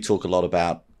 you talk a lot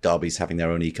about derbies having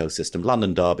their own ecosystem.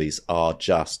 London derbies are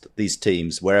just these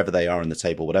teams, wherever they are in the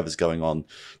table, whatever's going on,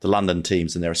 the London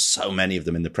teams, and there are so many of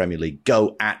them in the Premier League,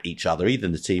 go at each other,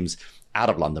 even the teams out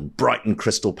of London. Brighton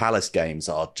Crystal Palace games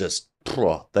are just,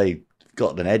 they've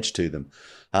got an edge to them.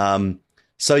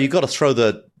 So you've got to throw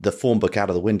the form book out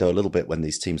of the window a little bit when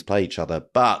these teams play each other.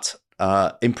 But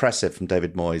impressive from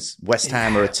David Moyes. West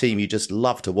Ham are a team you just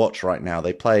love to watch right now.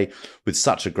 They play with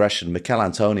such aggression. Mikel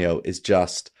Antonio is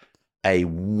just a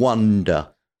wonder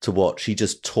to watch. He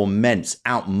just torments,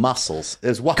 out-muscles.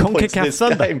 There's one point in this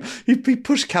game, he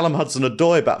pushed Callum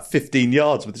Hudson-Odoi about 15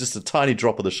 yards with just a tiny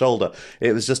drop of the shoulder.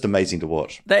 It was just amazing to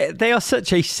watch. They are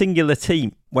such a singular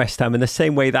team, West Ham, in the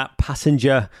same way that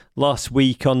passenger last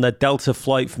week on the Delta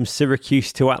flight from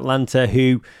Syracuse to Atlanta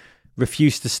who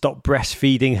refused to stop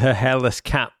breastfeeding her hairless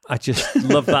cat. I just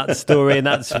love that story, and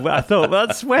I thought,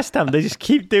 that's West Ham. They just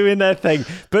keep doing their thing.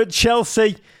 But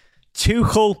Chelsea,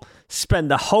 Tuchel spent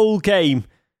the whole game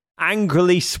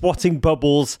angrily swatting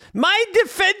bubbles. My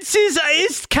defence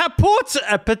is kaput.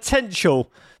 A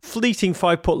potential fleeting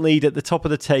 5-point lead at the top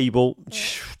of the table.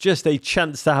 Just a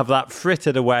chance to have that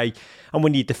frittered away. And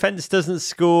when your defence doesn't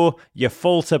score, you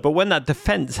falter. But when that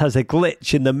defence has a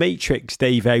glitch in the matrix,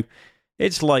 Davo,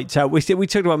 it's lights out. We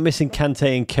talked about missing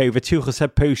Kante and Kova. Tuchel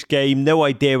said post-game, no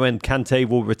idea when Kante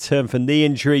will return from knee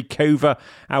injury. Kova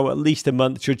out at least a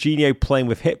month. Jorginho playing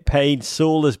with hip pain.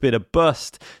 Saul has been a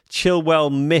bust.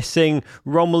 Chilwell missing.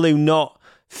 Romelu not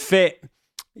fit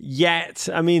yet.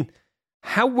 I mean,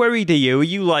 how worried are you? Are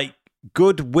you like,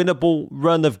 good winnable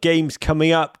run of games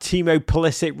coming up? Timo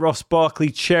Pulisic, Ross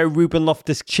Barkley, Cho, Ruben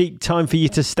Loftus-Cheek, time for you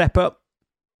to step up?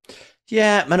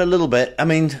 Yeah, man, a little bit. I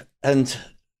mean, and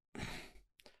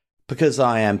because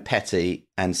I am petty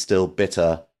and still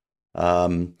bitter,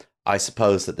 I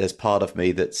suppose that there's part of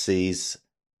me that sees,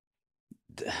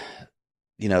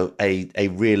 a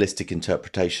realistic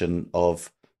interpretation of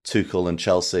Tuchel and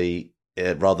Chelsea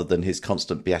rather than his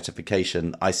constant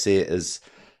beatification. I see it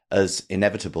as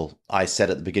inevitable. I said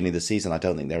at the beginning of the season, I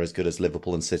don't think they're as good as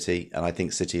Liverpool and City, and I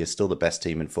think City is still the best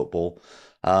team in football.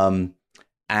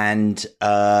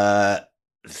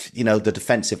 The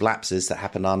defensive lapses that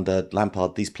happened under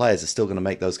Lampard, these players are still going to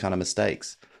make those kind of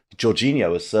mistakes.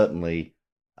 Jorginho has certainly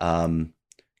gone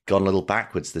a little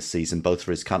backwards this season, both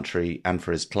for his country and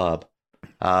for his club.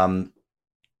 I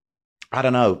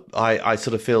don't know. I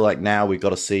sort of feel like now we've got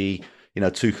to see,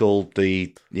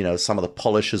 Tuchel, some of the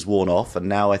polish has worn off, and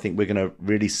now I think we're going to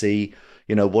really see,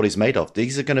 what he's made of.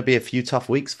 These are going to be a few tough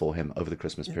weeks for him over the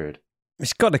Christmas period.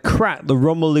 It's got to crack the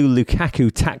Romelu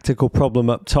Lukaku tactical problem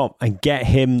up top and get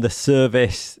him the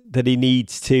service that he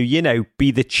needs to,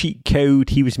 be the cheat code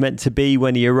he was meant to be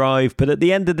when he arrived. But at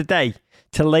the end of the day,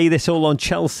 to lay this all on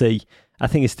Chelsea, I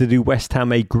think it's to do West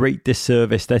Ham a great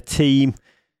disservice. Their team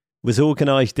was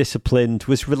organised, disciplined,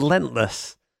 was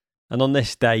relentless. And on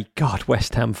this day, God,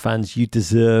 West Ham fans, you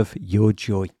deserve your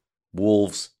joy.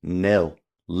 Wolves 0,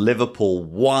 Liverpool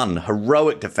 1.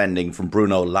 Heroic defending from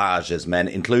Bruno Lage's men,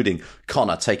 including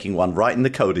Connor taking one right in the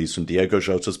Codys from Diogo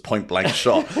Jota's point-blank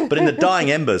shot. But in the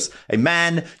dying embers, a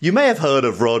man you may have heard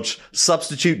of, Rog,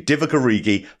 substitute Divock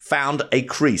Origi, found a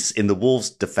crease in the Wolves'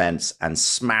 defence and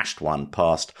smashed one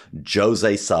past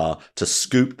Jose Sarr to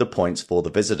scoop the points for the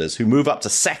visitors, who move up to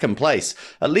second place.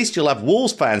 At least you'll have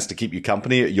Wolves fans to keep you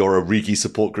company at your Origi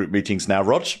support group meetings now,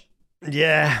 Rog.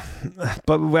 Yeah,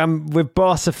 but with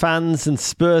Barca fans and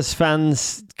Spurs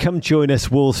fans, come join us,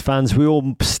 Wolves fans. We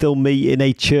all still meet in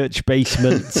a church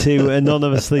basement to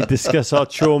anonymously discuss our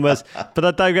traumas. But I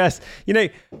digress. You know,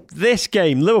 this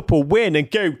game, Liverpool win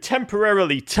and go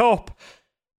temporarily top.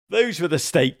 Those were the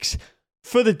stakes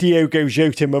for the Diogo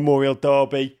Jota Memorial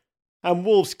Derby. And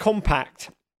Wolves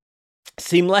compact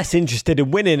seem less interested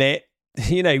in winning it.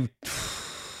 You know,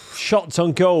 shots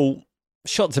on goal.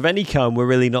 Shots of any kind were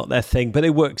really not their thing, but they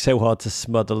worked so hard to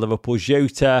smother Liverpool.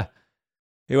 Jota,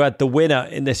 who had the winner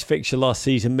in this fixture last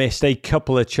season, missed a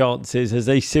couple of chances as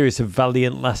a series of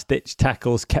valiant last-ditch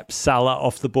tackles kept Salah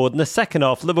off the board. In the second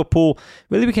half, Liverpool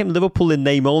really became Liverpool in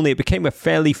name only. It became a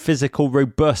fairly physical,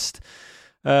 robust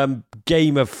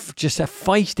game of just a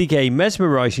feisty game,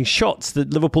 mesmerising shots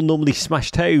that Liverpool normally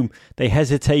smashed home. They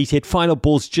hesitated, final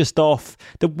balls just off.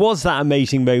 There was that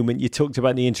amazing moment you talked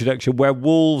about in the introduction where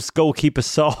Wolves goalkeeper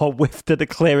Sarr whiffed at the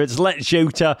clearance, let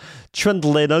Jota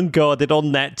trundle in unguarded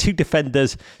on net. Two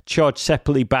defenders charged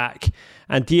separately back,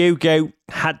 and Diogo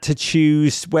had to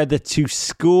choose whether to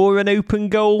score an open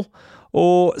goal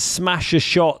or smash a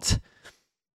shot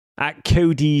at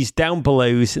Cody's down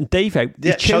belows, and Davo,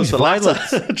 he chose the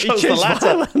violence. He chose the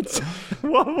latter.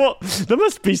 What? There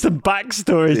must be some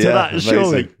backstory to that, amazing.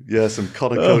 Surely. Yeah, some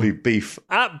Connor Cody beef.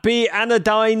 At B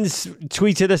Anodines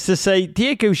tweeted us to say,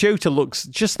 Diogo Jota looks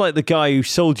just like the guy who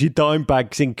sold you dime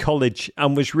bags in college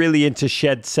and was really into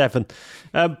Shed 7.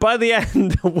 By the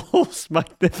end, Wolves'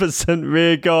 magnificent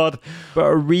rearguard, but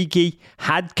Origi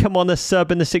had come on a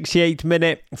sub in the 68th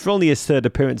minute for only his third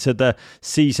appearance of the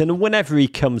season. And whenever he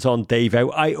comes on,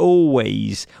 Davo, I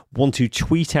always want to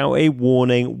tweet out a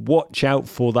warning. Watch out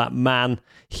for that man.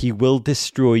 He will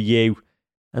destroy you.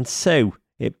 And so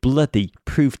it bloody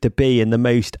proved to be in the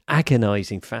most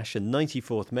agonising fashion.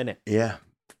 94th minute. Yeah,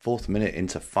 4th minute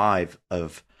into 5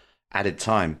 of added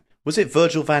time. Was it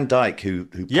Virgil van Dijk who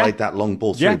played that long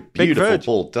ball through? Yeah, beautiful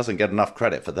ball. Doesn't get enough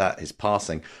credit for that, his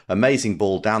passing. Amazing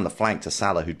ball down the flank to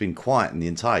Salah, who'd been quiet in the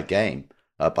entire game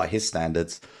by his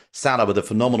standards. Salah with a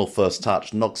phenomenal first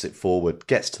touch, knocks it forward,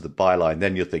 gets to the byline.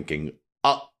 Then you're thinking,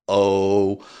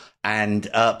 uh-oh, and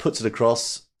puts it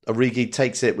across. Origi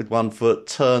takes it with one foot,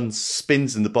 turns,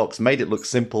 spins in the box, made it look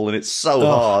simple, and it's so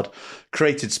hard.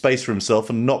 Created space for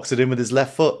himself and knocks it in with his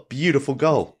left foot. Beautiful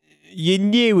goal. You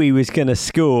knew he was going to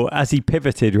score as he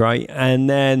pivoted, right? And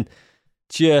then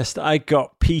I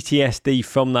got PTSD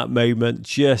from that moment.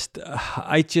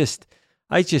 I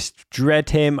just dread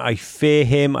him. I fear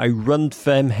him. I run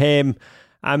from him.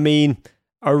 I mean,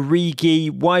 Origi,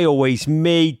 why always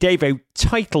me? Davo,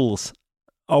 titles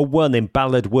are won in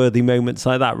ballad-worthy moments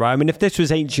like that, right? I mean, if this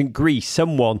was ancient Greece,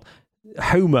 someone,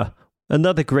 Homer,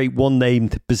 another great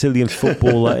one-named Brazilian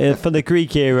footballer from the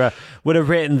Greek era, would have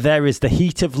written, there is the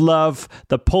heat of love,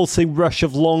 the pulsing rush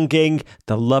of longing,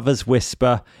 the lover's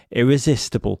whisper,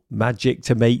 irresistible magic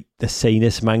to make the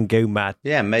sanest man go mad.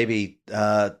 Yeah, maybe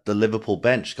the Liverpool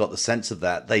bench got the sense of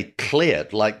that. They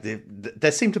cleared,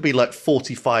 there seemed to be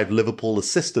 45 Liverpool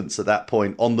assistants at that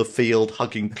point on the field,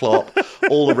 hugging Klopp,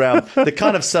 all around. The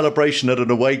kind of celebration at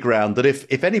an away ground that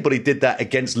if anybody did that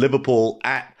against Liverpool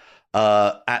at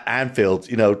Anfield,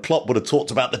 Klopp would have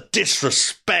talked about the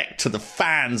disrespect to the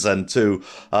fans and to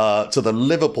the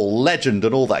Liverpool legend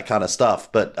and all that kind of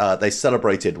stuff. But they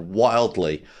celebrated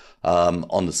wildly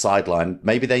on the sideline.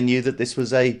 Maybe they knew that this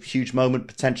was a huge moment,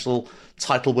 potential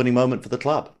title-winning moment for the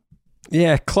club.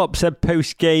 Yeah, Klopp said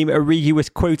post-game, Origi was,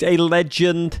 quote, a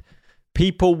legend.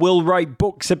 People will write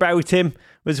books about him,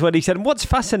 was what he said. And what's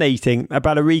fascinating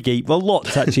about Origi, well,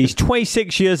 lots actually, he's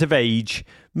 26 years of age.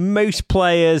 Most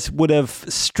players would have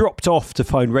stropped off to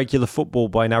find regular football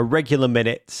by now, regular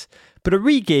minutes. But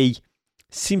Origi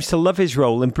seems to love his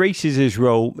role, embraces his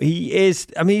role. He's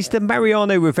the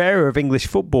Mariano Rivera of English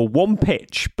football. One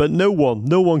pitch, but no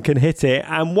one can hit it.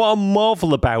 And what I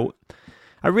marvel about,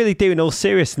 I really do in all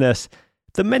seriousness,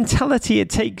 the mentality it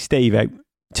takes, Davo,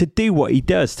 to do what he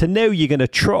does, to know you're going to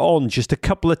trot on just a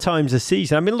couple of times a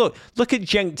season. I mean, look at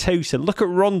Cenk Tosun, look at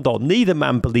Rondon. Neither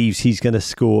man believes he's going to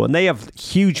score, and they have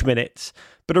huge minutes.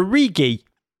 But Origi,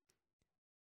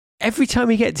 every time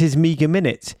he gets his meagre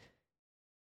minutes,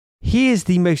 he is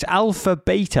the most alpha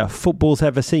beta football's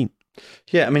ever seen.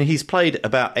 Yeah, I mean, he's played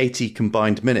about 80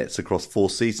 combined minutes across 4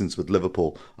 seasons with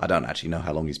Liverpool. I don't actually know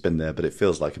how long he's been there, but it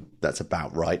feels like that's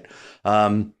about right.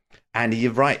 And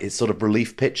you're right, it's sort of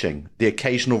relief pitching. The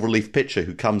occasional relief pitcher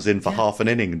who comes in for half an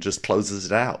inning and just closes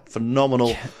it out.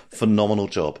 Phenomenal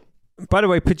job. By the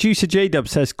way, producer J-Dub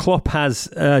says Klopp has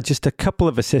just a couple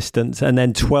of assistants and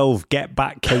then 12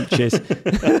 get-back coaches.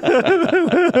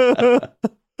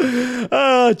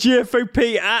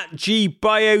 GFOP at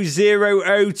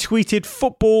GBio00 tweeted,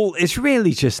 football is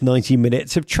really just 90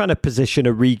 minutes of trying to position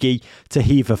Origi to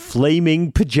heave a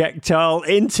flaming projectile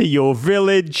into your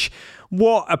village.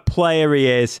 What a player he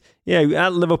is. You know,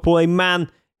 at Liverpool, a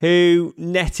man who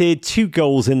netted 2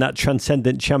 goals in that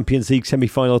transcendent Champions League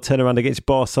semi-final turnaround against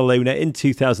Barcelona in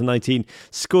 2019,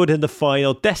 scored in the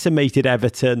final, decimated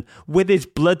Everton with his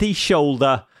bloody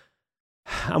shoulder,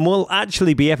 and will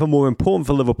actually be ever more important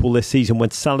for Liverpool this season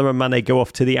when Salah and Mane go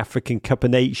off to the African Cup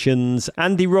of Nations.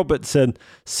 Andy Robertson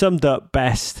summed up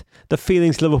best the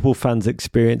feelings Liverpool fans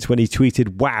experienced when he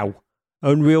tweeted, "Wow,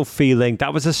 unreal feeling.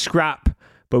 That was a scrap,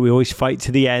 but we always fight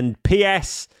to the end.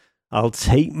 P.S. I'll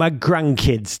take my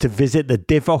grandkids to visit the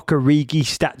Divock Origi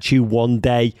statue one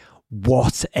day.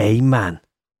 What a man."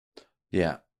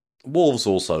 Yeah. Wolves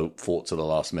also fought to the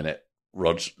last minute.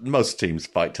 Rog, most teams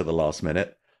fight to the last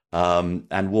minute.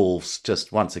 And Wolves,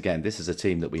 just once again, this is a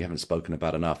team that we haven't spoken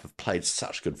about enough, have played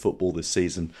such good football this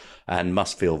season and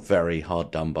must feel very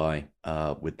hard done by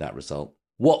with that result.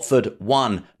 Watford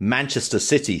 1, Manchester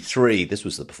City 3. This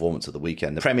was the performance of the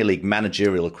weekend. The Premier League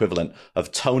managerial equivalent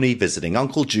of Tony visiting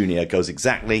Uncle Junior goes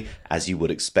exactly as you would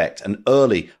expect. An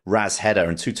early Raz header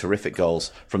and 2 terrific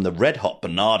goals from the red-hot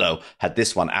Bernardo had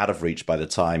this one out of reach by the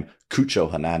time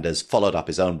Cucho Hernandez followed up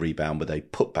his own rebound with a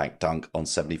putback dunk on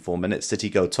 74 minutes. City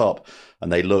go top,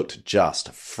 and they looked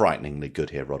just frighteningly good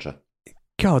here, Roger.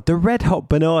 God, the red-hot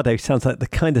Bernardo sounds like the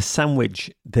kind of sandwich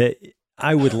that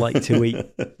I would like to eat.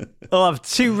 I'll have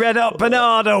 2 red-hot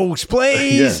Bernardos,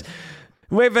 please.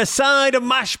 Yeah. With a side of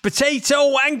mashed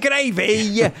potato and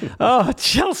gravy.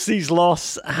 Chelsea's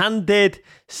loss handed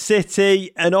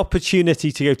City an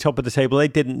opportunity to go top of the table. They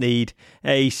didn't need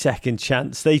a second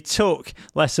chance. They took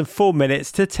less than 4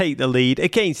 minutes to take the lead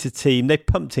against a team they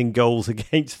pumped in goals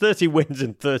against. 30 wins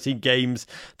in 13 games.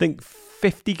 I think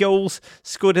 50 goals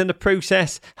scored in the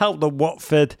process. Helped the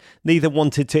Watford. Neither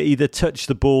wanted to either touch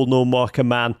the ball nor mark a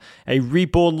man. A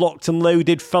reborn, locked and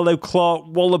loaded fellow Clark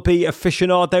Wallaby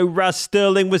aficionado Raz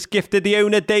Sterling was gifted the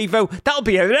owner Davo. That'll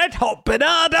be a red-hot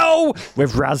Bernardo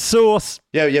with Raz sauce.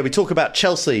 Yeah, we talk about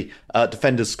Chelsea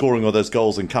defenders scoring all those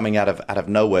goals and coming out of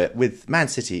nowhere. With Man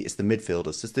City, it's the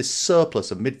midfielders. There's this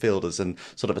surplus of midfielders and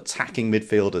sort of attacking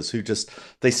midfielders who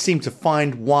they seem to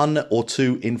find 1 or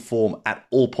 2 in form at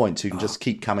all points who can just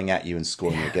keep coming at you and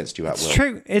scoring against you at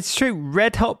will. It's true.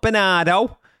 Red-hot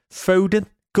Bernardo, Foden,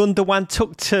 Gundogan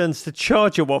took turns to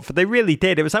charge at Watford. They really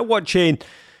did. It was like watching,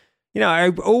 I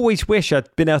always wish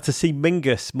I'd been able to see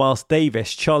Mingus, Miles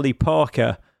Davis, Charlie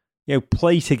Parker,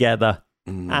 play together.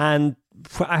 And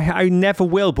I never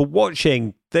will, but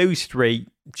watching those 3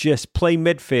 just play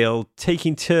midfield,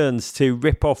 taking turns to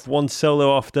rip off one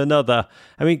solo after another.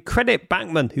 I mean, credit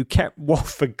Backman, who kept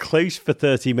Watford close for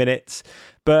 30 minutes,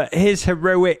 but his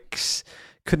heroics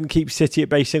couldn't keep City at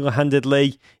bay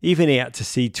single-handedly. Even he had to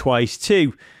cede twice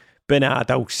too.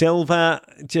 Bernardo Silva,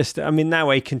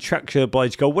 now a contractual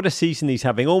obliged goal. What a season he's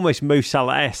having. Almost Mo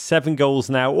Salah-esque. 7 goals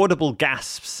now. Audible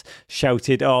gasps,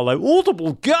 shouted Arlo.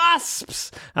 Audible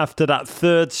gasps! After that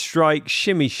third strike.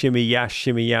 Shimmy, shimmy, yash,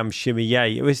 shimmy, yam, shimmy,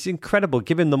 yay. It was incredible.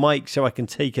 Give him the mic so I can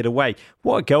take it away.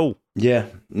 What a goal. Yeah.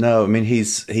 No, I mean,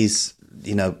 he's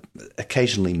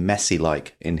occasionally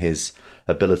Messi-like in his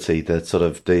ability. The sort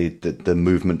of the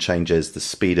movement changes, the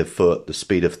speed of foot, the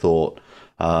speed of thought.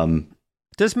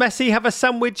 Does Messi have a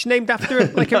sandwich named after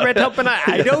him, like a red hot banana?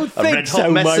 I don't think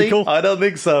so, Michael. I don't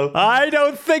think so. I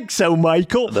don't think so,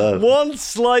 Michael. No. One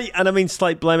slight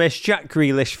blemish. Jack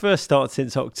Grealish, first start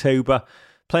since October,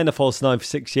 playing a false 9 for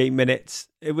 68 minutes.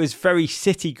 It was very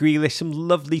City Grealish, some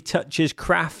lovely touches,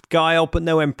 craft, guile, but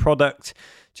no end product.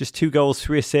 Just 2 goals,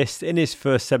 3 assists in his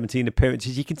first 17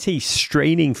 appearances. You can see he's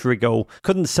straining for a goal.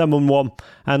 Couldn't summon one.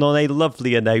 And on a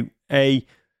lovelier note, a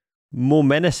more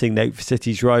menacing note for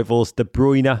City's rivals, De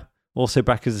Bruyne, also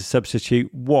back as a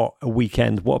substitute. What a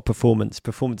weekend. What a performance.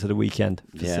 Performance of the weekend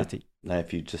for City. Now,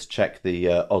 if you just check the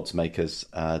odds makers,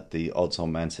 the odds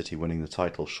on Man City winning the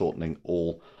title, shortening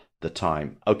all the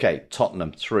time. Okay,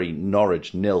 Tottenham 3,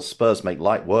 Norwich 0. Spurs make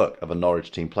light work of a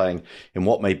Norwich team playing in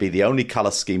what may be the only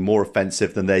colour scheme more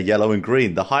offensive than their yellow and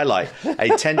green. The highlight, a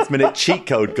 10th minute cheat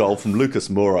code goal from Lucas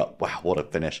Moura. Wow, what a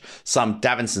finish. Some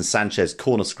Davinson Sanchez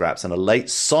corner scraps and a late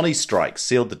Sonny strike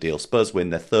sealed the deal. Spurs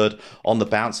win their third on the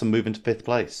bounce and move into 5th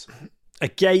place.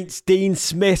 Against Dean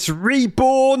Smith's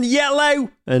reborn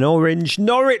yellow and orange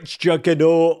Norwich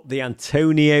juggernaut, the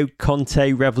Antonio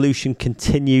Conte revolution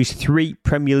continues. 3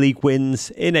 Premier League wins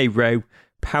in a row,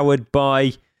 powered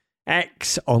by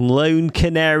on loan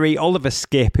Canary Oliver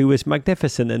Skipp, who was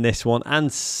magnificent in this one,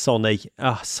 and Sonny.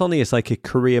 Sonny is like a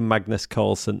Korean Magnus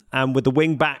Carlsen. And with the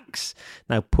wing backs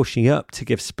now pushing up to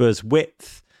give Spurs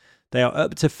width, they are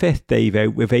up to 5th,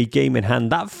 Davo, with a game in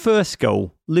hand. That first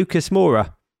goal, Lucas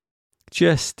Moura.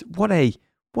 Just what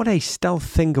a stealth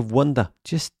thing of wonder.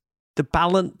 Just the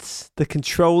balance, the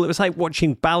control. It was like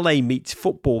watching ballet meets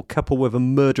football coupled with a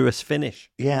murderous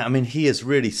finish. Yeah, I mean, he has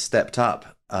really stepped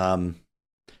up.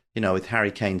 With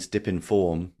Harry Kane's dip in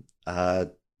form,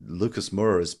 Lucas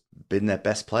Moura has been their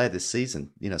best player this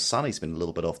season. Sonny's been a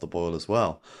little bit off the boil as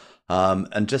well.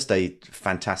 And just a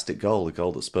fantastic goal, a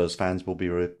goal that Spurs fans will be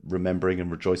remembering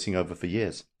and rejoicing over for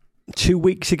years. 2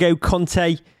 weeks ago,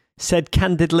 Conte said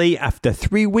candidly, after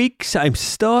 3 weeks, I'm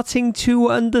starting to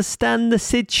understand the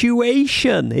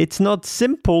situation. It's not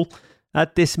simple.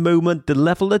 At this moment, the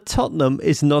level at Tottenham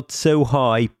is not so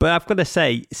high. But I've got to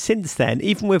say, since then,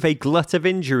 even with a glut of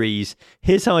injuries,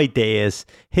 his ideas,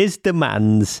 his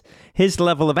demands, his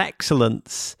level of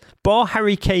excellence, bar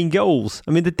Harry Kane goals,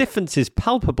 I mean, the difference is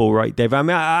palpable, right, Dave? I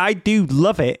mean, I do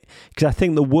love it because I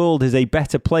think the world is a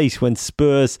better place when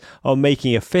Spurs are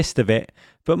making a fist of it.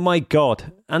 But my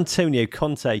God, Antonio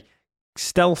Conte,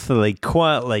 stealthily,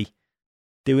 quietly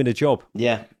doing a job.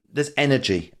 Yeah, there's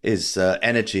energy is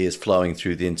flowing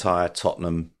through the entire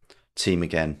Tottenham team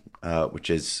again,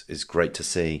 which is great to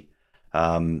see.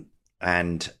 And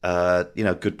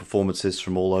good performances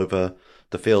from all over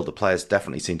the field. The players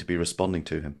definitely seem to be responding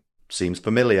to him. Seems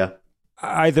familiar.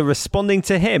 Either responding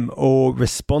to him or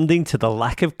responding to the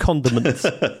lack of condiments.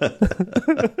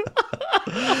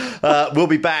 We'll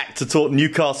be back to talk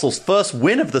Newcastle's first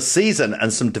win of the season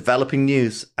and some developing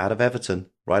news out of Everton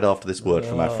right after this word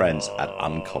from our friends at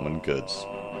Uncommon Goods.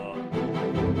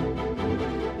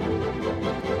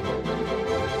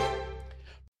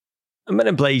 Men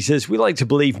in Blazers, we like to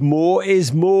believe more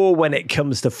is more when it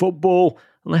comes to football.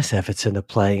 Unless Everton are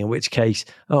playing, in which case,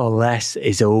 less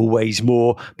is always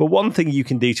more. But one thing you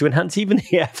can do to enhance even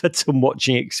the Everton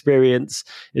watching experience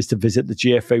is to visit the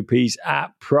GFOPs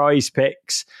at Prize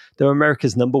Picks. They're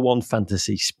America's #1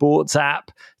 fantasy sports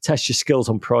app. Test your skills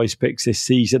on Prize Picks this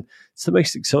season. It's the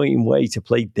most exciting way to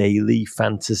play daily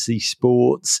fantasy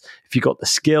sports. If you've got the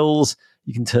skills,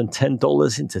 you can turn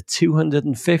 $10 into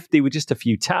 $250 with just a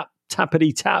few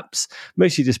tappity taps,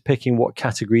 mostly just picking what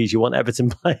categories you want Everton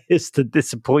players to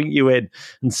disappoint you in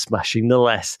and smashing the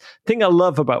less. The thing I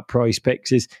love about Prize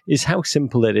Picks is how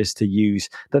simple it is to use.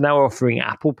 They're now offering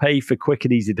Apple Pay for quick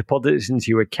and easy deposits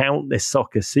into your account this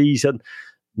soccer season.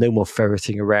 No more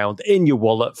ferreting around in your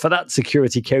wallet for that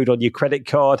security code on your credit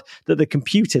card that the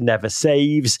computer never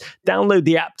saves. Download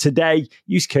the app today.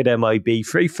 Use code MIB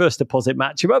for a first deposit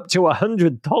match of up to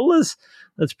 $100.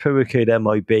 That's promo code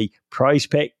MIB. Prize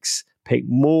Picks. Pick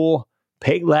more,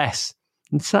 pick less.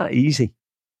 It's that easy.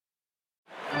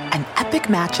 An epic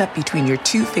matchup between your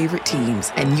two favorite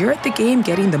teams, and you're at the game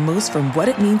getting the most from what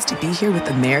it means to be here with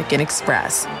American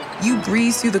Express. You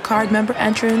breeze through the card member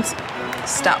entrance,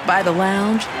 stop by the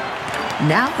lounge.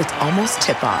 Now it's almost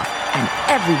tip-off, and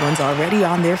everyone's already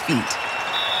on their feet.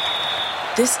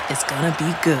 This is gonna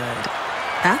be good.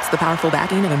 That's the powerful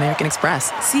backing of American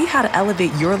Express. See how to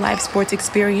elevate your live sports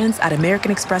experience at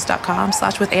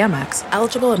americanexpress.com/withAmex.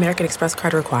 Eligible American Express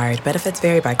card required. Benefits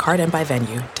vary by card and by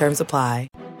venue. Terms apply.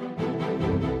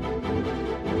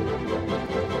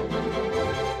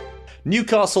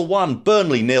 Newcastle 1,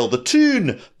 Burnley 0. The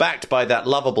Toon, backed by that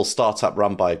lovable startup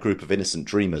run by a group of innocent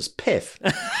dreamers. Piff,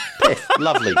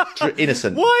 lovely,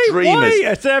 innocent dreamers.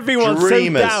 Why is everyone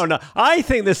dreamers. So down? I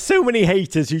think there's so many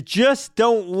haters who just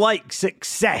don't like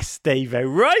success,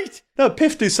 Davo, right? No,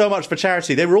 Piff do so much for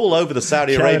charity. They were all over the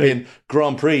Saudi Arabian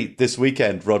Grand Prix this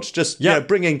weekend, Rog. Just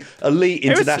bringing elite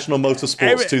international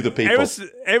motorsports to the people.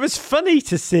 It was funny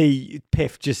to see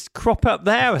Piff just crop up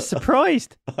there. I was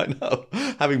surprised. I know.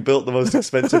 Having built the most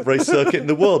expensive race circuit in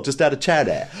the world, just out of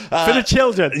Chad for the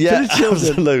children. Yeah, for the children.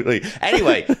 Absolutely.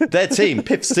 Anyway, their team,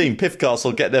 Piff's team,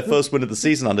 Piffcastle, get their first win of the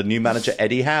season under new manager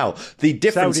Eddie Howe. The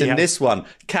difference in this one,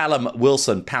 Callum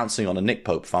Wilson pouncing on a Nick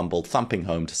Pope fumble, thumping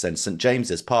home to send St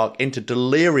James's Park into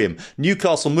delirium.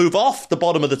 Newcastle move off the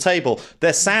bottom of the table.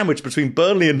 They're sandwiched between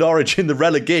Burnley and Norwich in the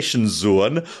relegation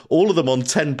zone, all of them on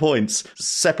 10 points,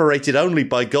 separated only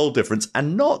by goal difference,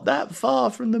 and not that far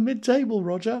from the mid-table,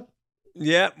 Roger.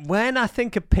 Yeah, when I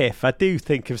think of PIF, I do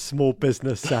think of Small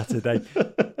Business Saturday.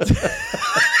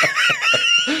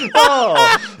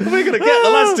 We're going to get the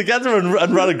lads together and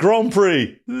run a Grand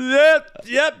Prix.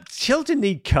 Yep. Children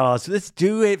need cars. Let's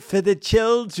do it for the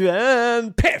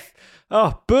children. PIF!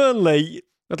 Burnley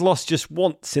had lost just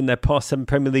once in their past 7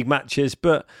 Premier League matches,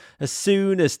 but as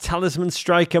soon as talisman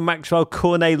striker Maxwell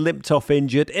Cornet limped off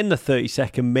injured in the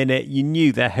 32nd minute, you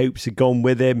knew their hopes had gone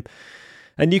with him.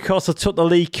 And Newcastle took the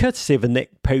lead courtesy of a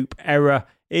Nick Pope error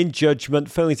in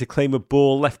judgment, failing to claim a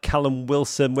ball, left Callum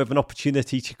Wilson with an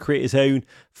opportunity to create his own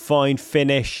fine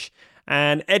finish.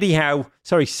 And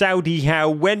Saudi Howe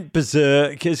went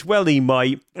berserk, as well he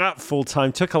might, at full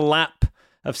time, took a lap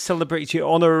of celebratory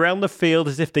honour around the field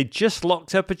as if they just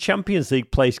locked up a Champions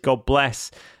League place, God bless,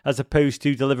 as opposed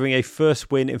to delivering a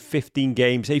first win in 15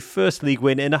 games, a first league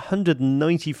win in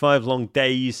 195 long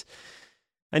days.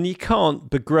 And you can't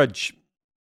begrudge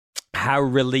how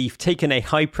relief, taking a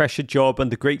high-pressure job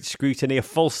under great scrutiny, a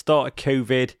false start of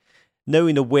COVID,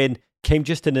 knowing a win came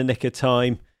just in the nick of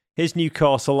time. Here's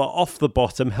Newcastle are off the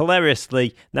bottom,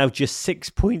 hilariously, now just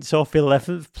 6 points off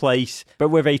 11th place, but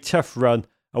with a tough run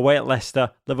away at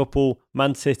Leicester, Liverpool,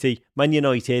 Man City, Man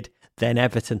United, then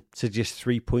Everton. So just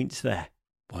 3 points there.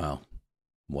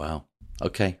 Wow.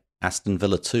 Okay. Aston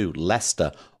Villa 2,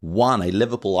 Leicester 1. A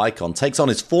Liverpool icon takes on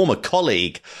his former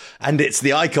colleague, and it's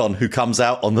the icon who comes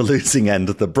out on the losing end.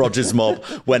 The Brodges mob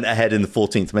went ahead in the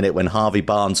 14th minute when Harvey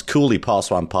Barnes coolly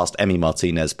passed one past Emi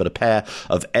Martinez, but a pair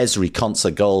of Ezri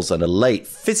Konsa goals and a late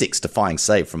physics-defying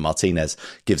save from Martinez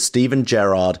gives Steven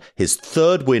Gerrard his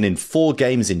 3rd win in 4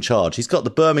 games in charge. He's got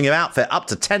the Birmingham outfit up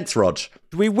to 10th, Rog.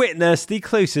 We witnessed the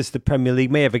closest the Premier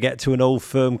League may ever get to an old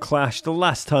firm clash. The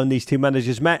last time these two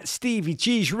managers met, Stevie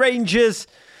G's Rangers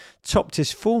topped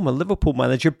his former Liverpool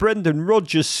manager Brendan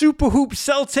Rodgers' Super Hoop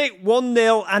Celtic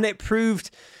 1-0, and it proved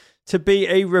to be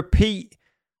a repeat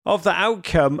of the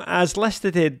outcome as Leicester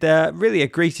did really a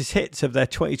greatest hits of their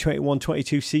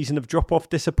 2021-22 season of drop-off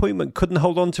disappointment. Couldn't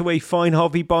hold on to a fine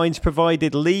Harvey Barnes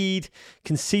provided lead,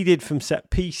 conceded from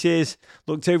set pieces,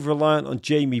 looked over-reliant on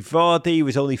Jamie Vardy,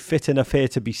 was only fit enough here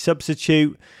to be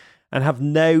substitute, and have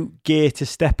no gear to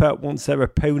step up once their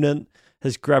opponent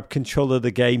has grabbed control of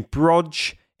the game.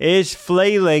 Brodge is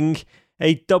flailing.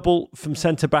 A double from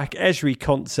centre-back Ezri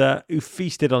Konsa, who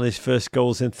feasted on his first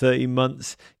goals in 30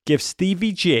 months, gives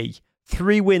Stevie G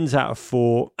 3 wins out of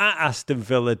 4 at Aston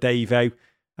Villa, Davo.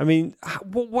 I mean,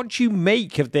 what do you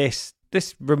make of this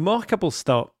remarkable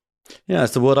start? Yeah,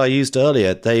 it's the word I used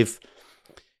earlier.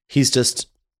 He's just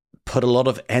put a lot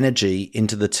of energy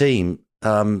into the team,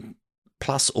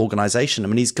 plus organisation. I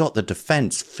mean, he's got the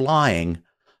defence flying.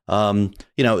 It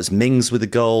was Mings with a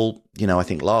goal, I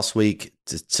think last week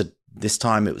this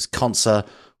time it was Konsa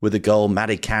with a goal,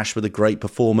 Matty Cash with a great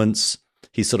performance.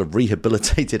 He sort of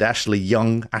rehabilitated Ashley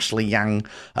Young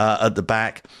at the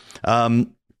back.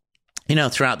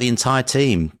 Throughout the entire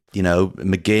team,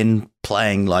 McGinn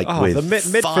playing with the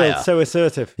midfield fire. So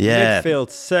assertive. Yeah. Midfield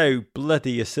so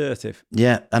bloody assertive.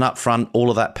 Yeah, and up front, all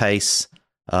of that pace.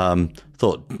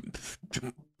 Thought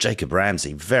Jacob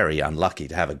Ramsey, very unlucky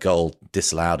to have a goal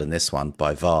disallowed in this one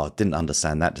by VAR. Didn't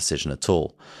understand that decision at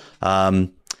all.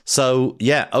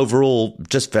 Overall,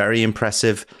 just very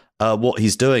impressive what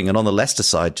he's doing. And on the Leicester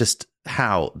side, just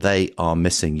how they are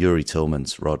missing Yuri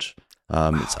Tillmans, Rog.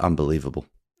 It's unbelievable.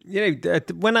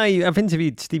 When I've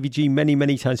interviewed Stevie G many,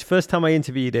 many times. First time I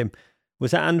interviewed him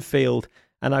was at Anfield,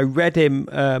 and I read him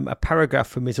a paragraph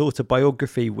from his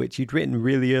autobiography, which he'd written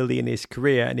really early in his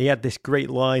career. And he had this great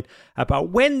line about,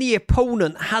 when the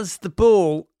opponent has the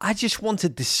ball, I just want to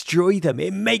destroy them.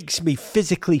 It makes me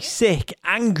physically sick,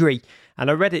 angry. And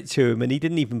I read it to him and he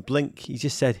didn't even blink. He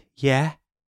just said, yeah.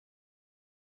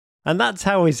 And that's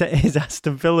how his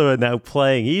Aston Villa are now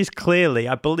playing. He's clearly,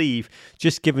 I believe,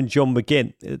 just given John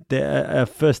McGinn the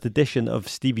first edition of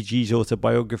Stevie G's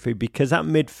autobiography, because at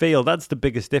midfield, that's the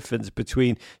biggest difference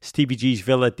between Stevie G's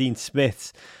Villa, Dean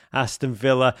Smith's Aston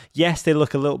Villa. Yes, they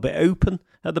look a little bit open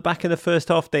at the back in the first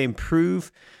half. They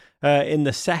improve in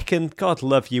the second. God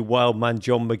love you, wild man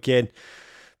John McGinn.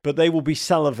 But they will be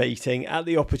salivating at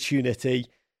the opportunity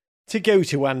to go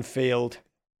to Anfield,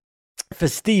 for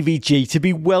Stevie G to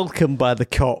be welcomed by the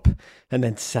Kop and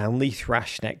then soundly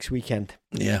thrashed next weekend.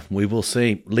 Yeah, we will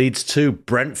see. Leeds 2,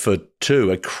 Brentford 2.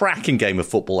 A cracking game of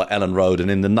football at Elland Road. And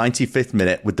in the 95th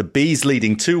minute, with the Bees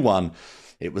leading 2-1,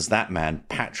 it was that man,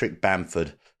 Patrick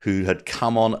Bamford, who had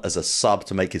come on as a sub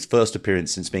to make his first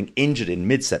appearance since being injured in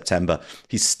mid-September.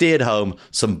 He steered home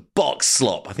some box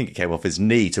slop, I think it came off his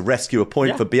knee, to rescue a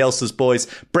point for Bielsa's boys.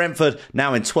 Brentford,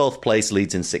 now in 12th place,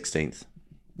 Leeds in 16th.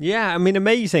 Yeah, I mean,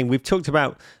 amazing. We've talked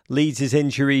about Leeds'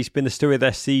 injuries, been the story of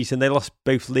their season. They lost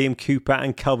both Liam Cooper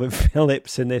and Calvin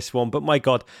Phillips in this one. But my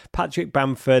God, Patrick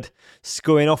Bamford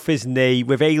scoring off his knee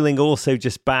with Ayling also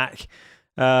just back.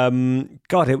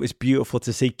 God, it was beautiful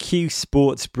to see. Q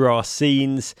Sports bra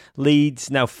scenes. Leeds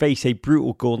now face a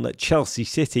brutal gauntlet. Chelsea,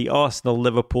 City, Arsenal,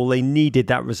 Liverpool. They needed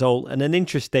that result. And an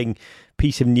interesting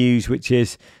piece of news, which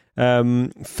is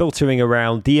filtering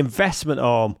around. The investment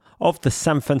arm of the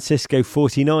San Francisco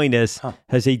 49ers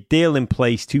has a deal in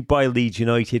place to buy Leeds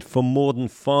United for more than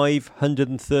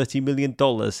 $530 million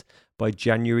by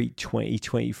January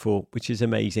 2024, which is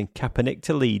amazing. Kaepernick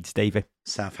to Leeds, David.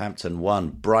 Southampton won,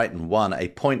 Brighton won, a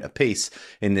point apiece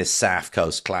in this South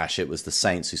Coast clash. It was the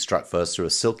Saints who struck first through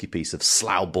a silky piece of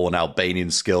Slough-born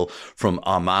Albanian skill from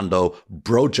Armando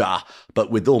Broja. But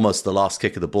with almost the last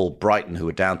kick of the ball, Brighton, who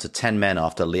were down to 10 men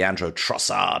after Leandro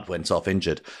Trossard went off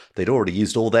injured, they'd already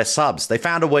used all their subs. They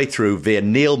found a way through via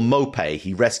Neil Maupay.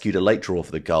 He rescued a late draw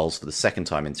for the Gulls for the second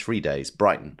time in 3 days.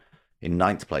 Brighton in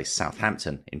 9th place,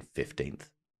 Southampton in 15th.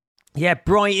 Yeah,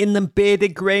 Brighton and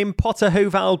bearded Graham Potter,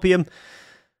 Hove Albion,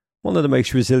 one of the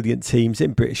most resilient teams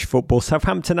in British football.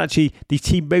 Southampton actually the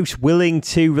team most willing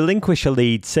to relinquish a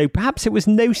lead, so perhaps it was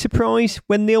no surprise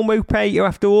when Neil Maupay, who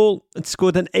after all had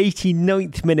scored an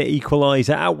 89th minute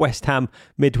equaliser at West Ham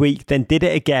midweek, then did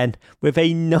it again with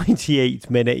a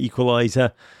 98th minute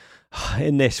equaliser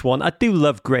in this one. I do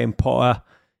love Graham Potter.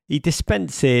 He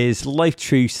dispenses life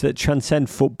truths that transcend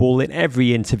football in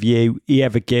every interview he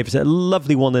ever gives. A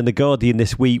lovely one in The Guardian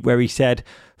this week where he said,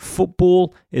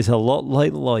 football is a lot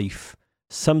like life.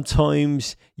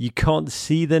 Sometimes you can't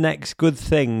see the next good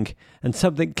thing and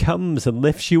something comes and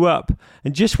lifts you up.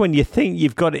 And just when you think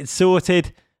you've got it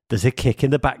sorted, there's a kick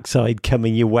in the backside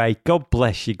coming your way. God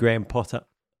bless you, Graham Potter.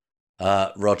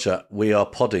 Roger, we are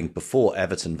podding before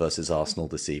Everton versus Arsenal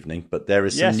this evening, but there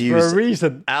is some news for a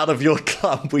reason out of your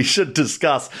club we should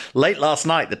discuss. Late last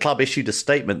night, the club issued a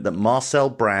statement that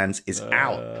Marcel Brands is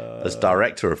out as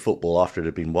director of football after it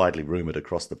had been widely rumoured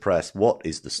across the press. What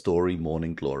is the story,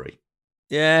 Morning Glory?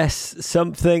 Yes,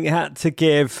 something had to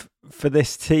give for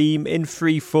this team in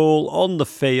free fall on the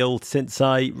field since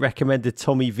I recommended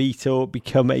Tommy Vitor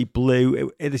become a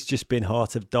Blue. It has just been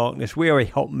heart of darkness. We are a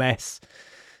hot mess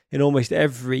in almost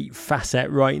every facet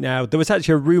right now. There was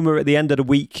actually a rumour at the end of the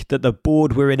week that the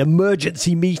board were in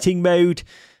emergency meeting mode.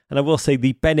 And I will say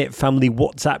the Bennett family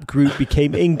WhatsApp group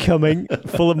became incoming,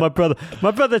 full of my brother.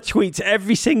 My brother tweets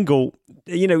every single,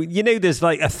 you know, there's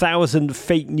like 1,000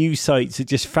 fake news sites that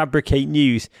just fabricate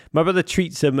news. My brother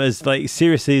treats them as like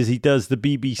seriously as he does the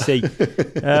BBC.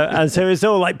 And so it's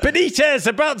all like, Benitez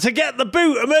about to get the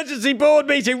boot, emergency board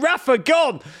meeting, Rafa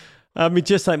gone. I mean,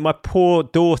 just like my poor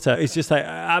daughter is just like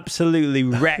absolutely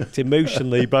wrecked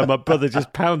emotionally by my brother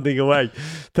just pounding away.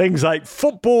 Things like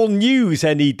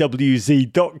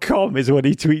footballnewsnewz.com is what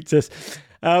he tweets us.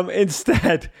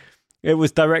 Instead, it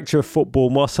was director of football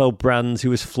Marcel Brands who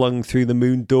was flung through the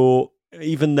moon door,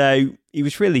 even though he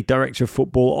was really director of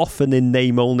football, often in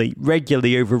name only,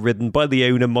 regularly overridden by the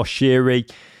owner, Moshiri,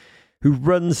 who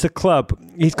runs the club.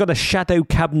 He's got a shadow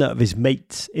cabinet of his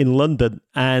mates in London,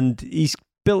 and he's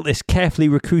built this carefully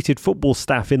recruited football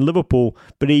staff in Liverpool,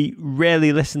 but he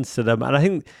rarely listens to them. And I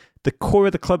think the core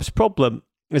of the club's problem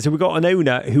is that we've got an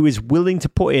owner who is willing to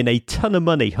put in a ton of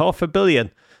money, $500 million,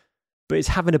 but is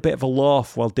having a bit of a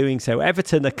laugh while doing so.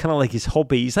 Everton are kind of like his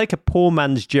hobby. He's like a poor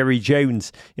man's Jerry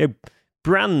Jones. You know,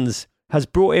 Brands has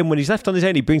brought in, when he's left on his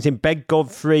own, he brings in Ben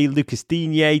Godfrey, Lucas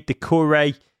Digne,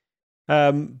 Decore.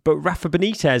 But Rafa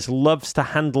Benitez loves to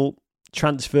handle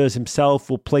transfers himself,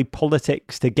 will play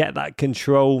politics to get that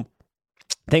control.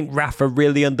 I think Rafa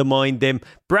really undermined him.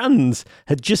 Brands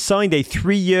had just signed a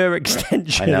 3-year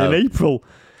extension in April.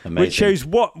 Amazing. Which shows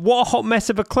what a hot mess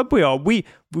of a club we are. We've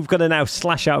got to now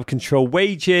slash out of control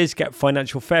wages, get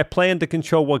financial fair play under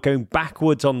control while going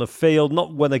backwards on the field,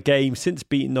 not won a game since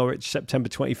beating Norwich September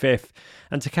 25th.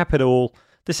 And to cap it all,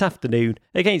 this afternoon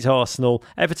against Arsenal,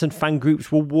 Everton fan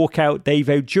groups will walk out,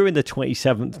 Davo, during the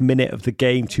 27th minute of the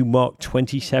game to mark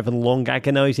 27 long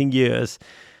agonising years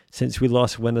since we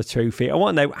last won a trophy. I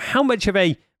want to know, how much of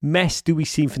a mess do we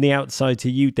seem from the outside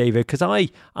to you, Davo? Because I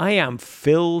am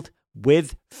filled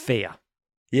with fear.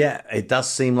 Yeah, it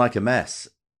does seem like a mess.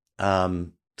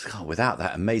 Without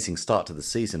that amazing start to the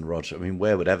season, Roger, I mean,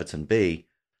 where would Everton be?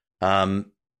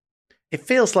 It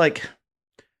feels like,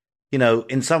 you know,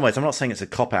 in some ways, I'm not saying it's a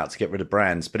cop-out to get rid of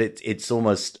Brands, but it's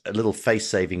almost a little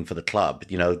face-saving for the club.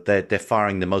 You know, they're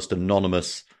firing the most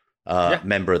anonymous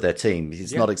member of their team.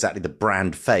 He's not exactly the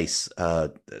brand face,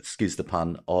 excuse the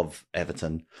pun, of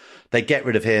Everton. They get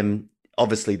rid of him.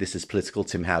 Obviously, this is political.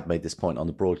 Tim Howard made this point on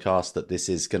the broadcast that this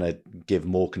is going to give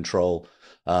more control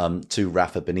to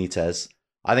Rafa Benitez.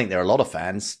 I think there are a lot of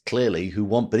fans, clearly, who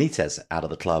want Benitez out of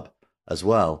the club as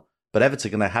well. But Everton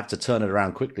are going to have to turn it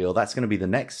around quickly, or that's going to be the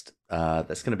next.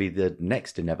 That's going to be the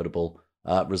next inevitable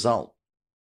result.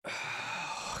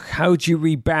 How do you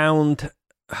rebound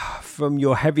from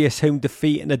your heaviest home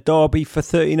defeat in a derby for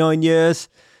 39 years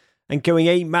and going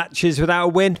 8 matches without a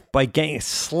win by getting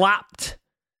slapped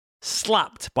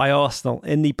by Arsenal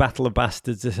in the Battle of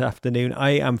Bastards this afternoon?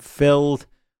 I am filled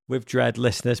with dread,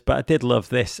 listeners, but I did love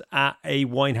this. At a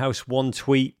Winehouse One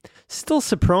tweet, still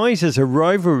surprises a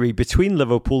rivalry between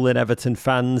Liverpool and Everton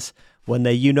fans when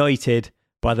they're united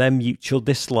by their mutual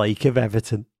dislike of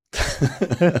Everton.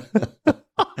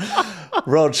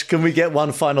 Rog, can we get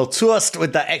one final toast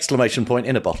with that exclamation point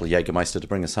in a bottle of Jägermeister to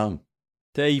bring us home?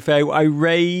 Davo, I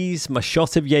raise my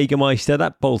shot of Jägermeister,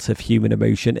 that bolt of human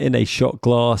emotion, in a shot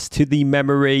glass to the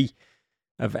memory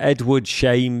of Edward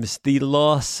Shames, the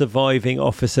last surviving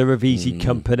officer of Easy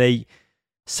Company,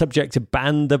 subject to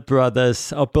Band of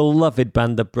Brothers, our beloved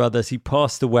Band of Brothers. He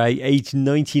passed away aged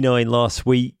 99 last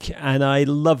week, and I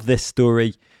love this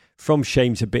story from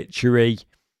Shames' obituary,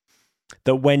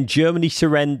 that when Germany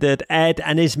surrendered, Ed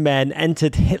and his men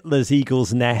entered Hitler's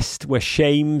Eagle's Nest, where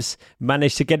Shames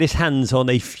managed to get his hands on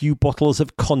a few bottles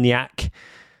of cognac,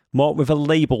 marked with a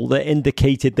label that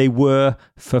indicated they were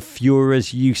for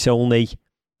Führer's use only.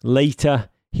 Later,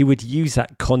 he would use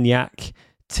that cognac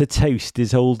to toast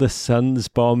his oldest son's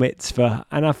bar mitzvah,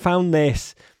 and I found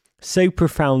this so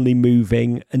profoundly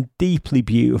moving and deeply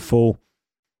beautiful.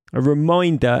 A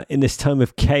reminder in this time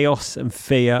of chaos and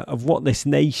fear of what this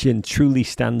nation truly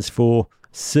stands for: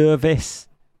 service,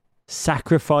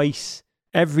 sacrifice,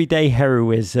 everyday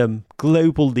heroism,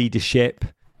 global leadership,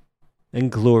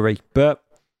 and glory. But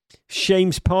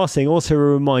Shames' passing also a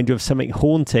reminder of something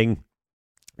haunting,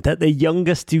 that the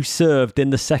youngest who served in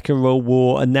the Second World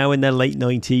War are now in their late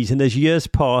 90s, and as years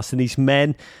pass and these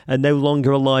men are no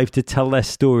longer alive to tell their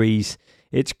stories,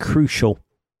 it's crucial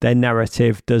their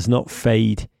narrative does not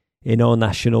fade in our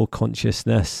national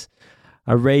consciousness.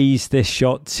 I raise this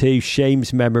shot to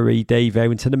Shames' memory,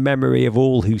 Davo, and to the memory of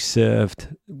all who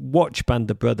served. Watch Band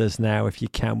of Brothers now if you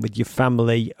can, with your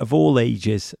family of all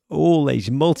ages,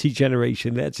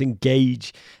 multi-generation. Let's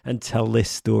engage and tell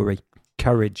this story.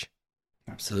 Courage.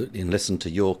 Absolutely, and listen to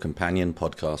your companion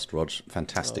podcast, Rog.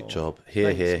 Fantastic job.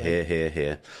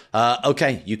 Here.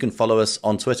 Okay, you can follow us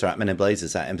on Twitter at Men in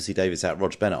Blazers, at Embassy Davies, at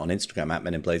Rog Bennett, on Instagram at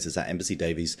Men in Blazers, at Embassy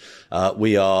Davies.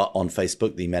 We are on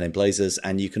Facebook, the Men in Blazers,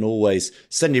 and you can always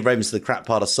send your ravens to the crap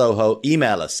part of Soho.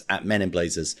 Email us at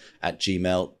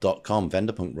meninblazers@gmail.com.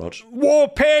 Venderpunk, Rog. War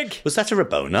Pig! Was that a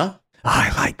Rabona?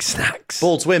 I like snacks.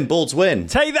 Balds win.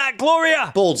 Take that,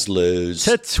 Gloria! Balds lose.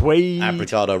 To Tweed.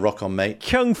 Abricado, rock on, mate.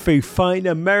 Kung Fu Fight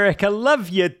America. Love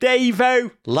you, Davo.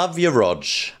 Love you, Rog.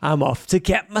 I'm off to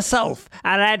get myself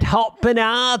an Ed Hot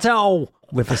Bernardo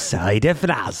with a side of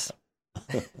Raz.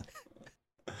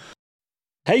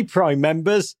 Hey, Prime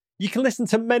members. You can listen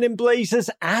to Men in Blazers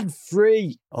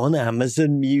ad-free on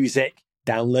Amazon Music.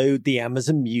 Download the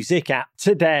Amazon Music app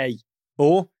today.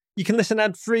 Or you can listen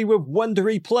ad-free with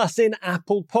Wondery Plus in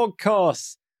Apple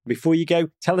Podcasts. Before you go,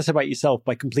 tell us about yourself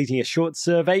by completing a short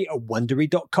survey at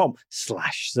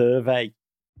wondery.com/survey.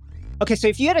 Okay, so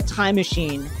if you had a time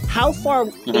machine, how far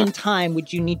in time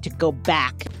would you need to go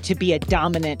back to be a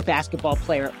dominant basketball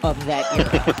player of that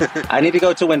era? I need to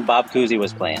go to when Bob Cousy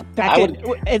was playing. Back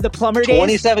in the plumber days?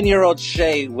 27-year-old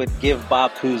Shea would give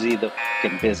Bob Cousy the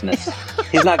fucking business.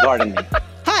 He's not guarding me.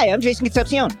 Hi, I'm Jason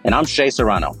Concepcion. And I'm Shea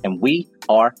Serrano. And we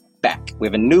are back. We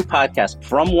have a new podcast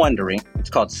from Wondery.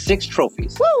 It's called Six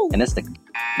Trophies. Woo! And it's the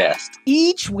best.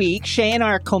 Each week, Shea and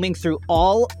I are combing through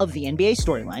all of the NBA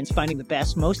storylines, finding the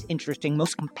best, most interesting,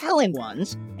 most compelling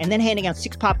ones, and then handing out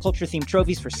 6 pop culture-themed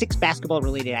trophies for 6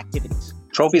 basketball-related activities.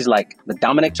 Trophies like the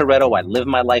Dominic Toretto I Live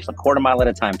My Life a Quarter Mile at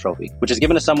a Time trophy, which is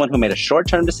given to someone who made a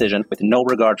short-term decision with no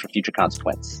regard for future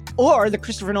consequence. Or the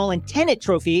Christopher Nolan Tenet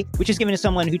trophy, which is given to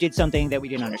someone who did something that we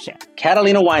didn't understand.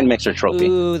 Catalina Wine Mixer trophy.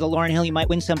 Ooh, the Lauryn Hill You Might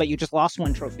Win Some But You Just Lost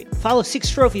One trophy. Follow 6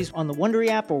 Trophies on the Wondery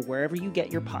app or wherever you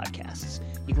get your podcasts.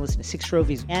 You can listen to 6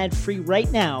 Trophies ad-free right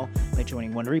now by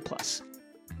joining Wondery Plus.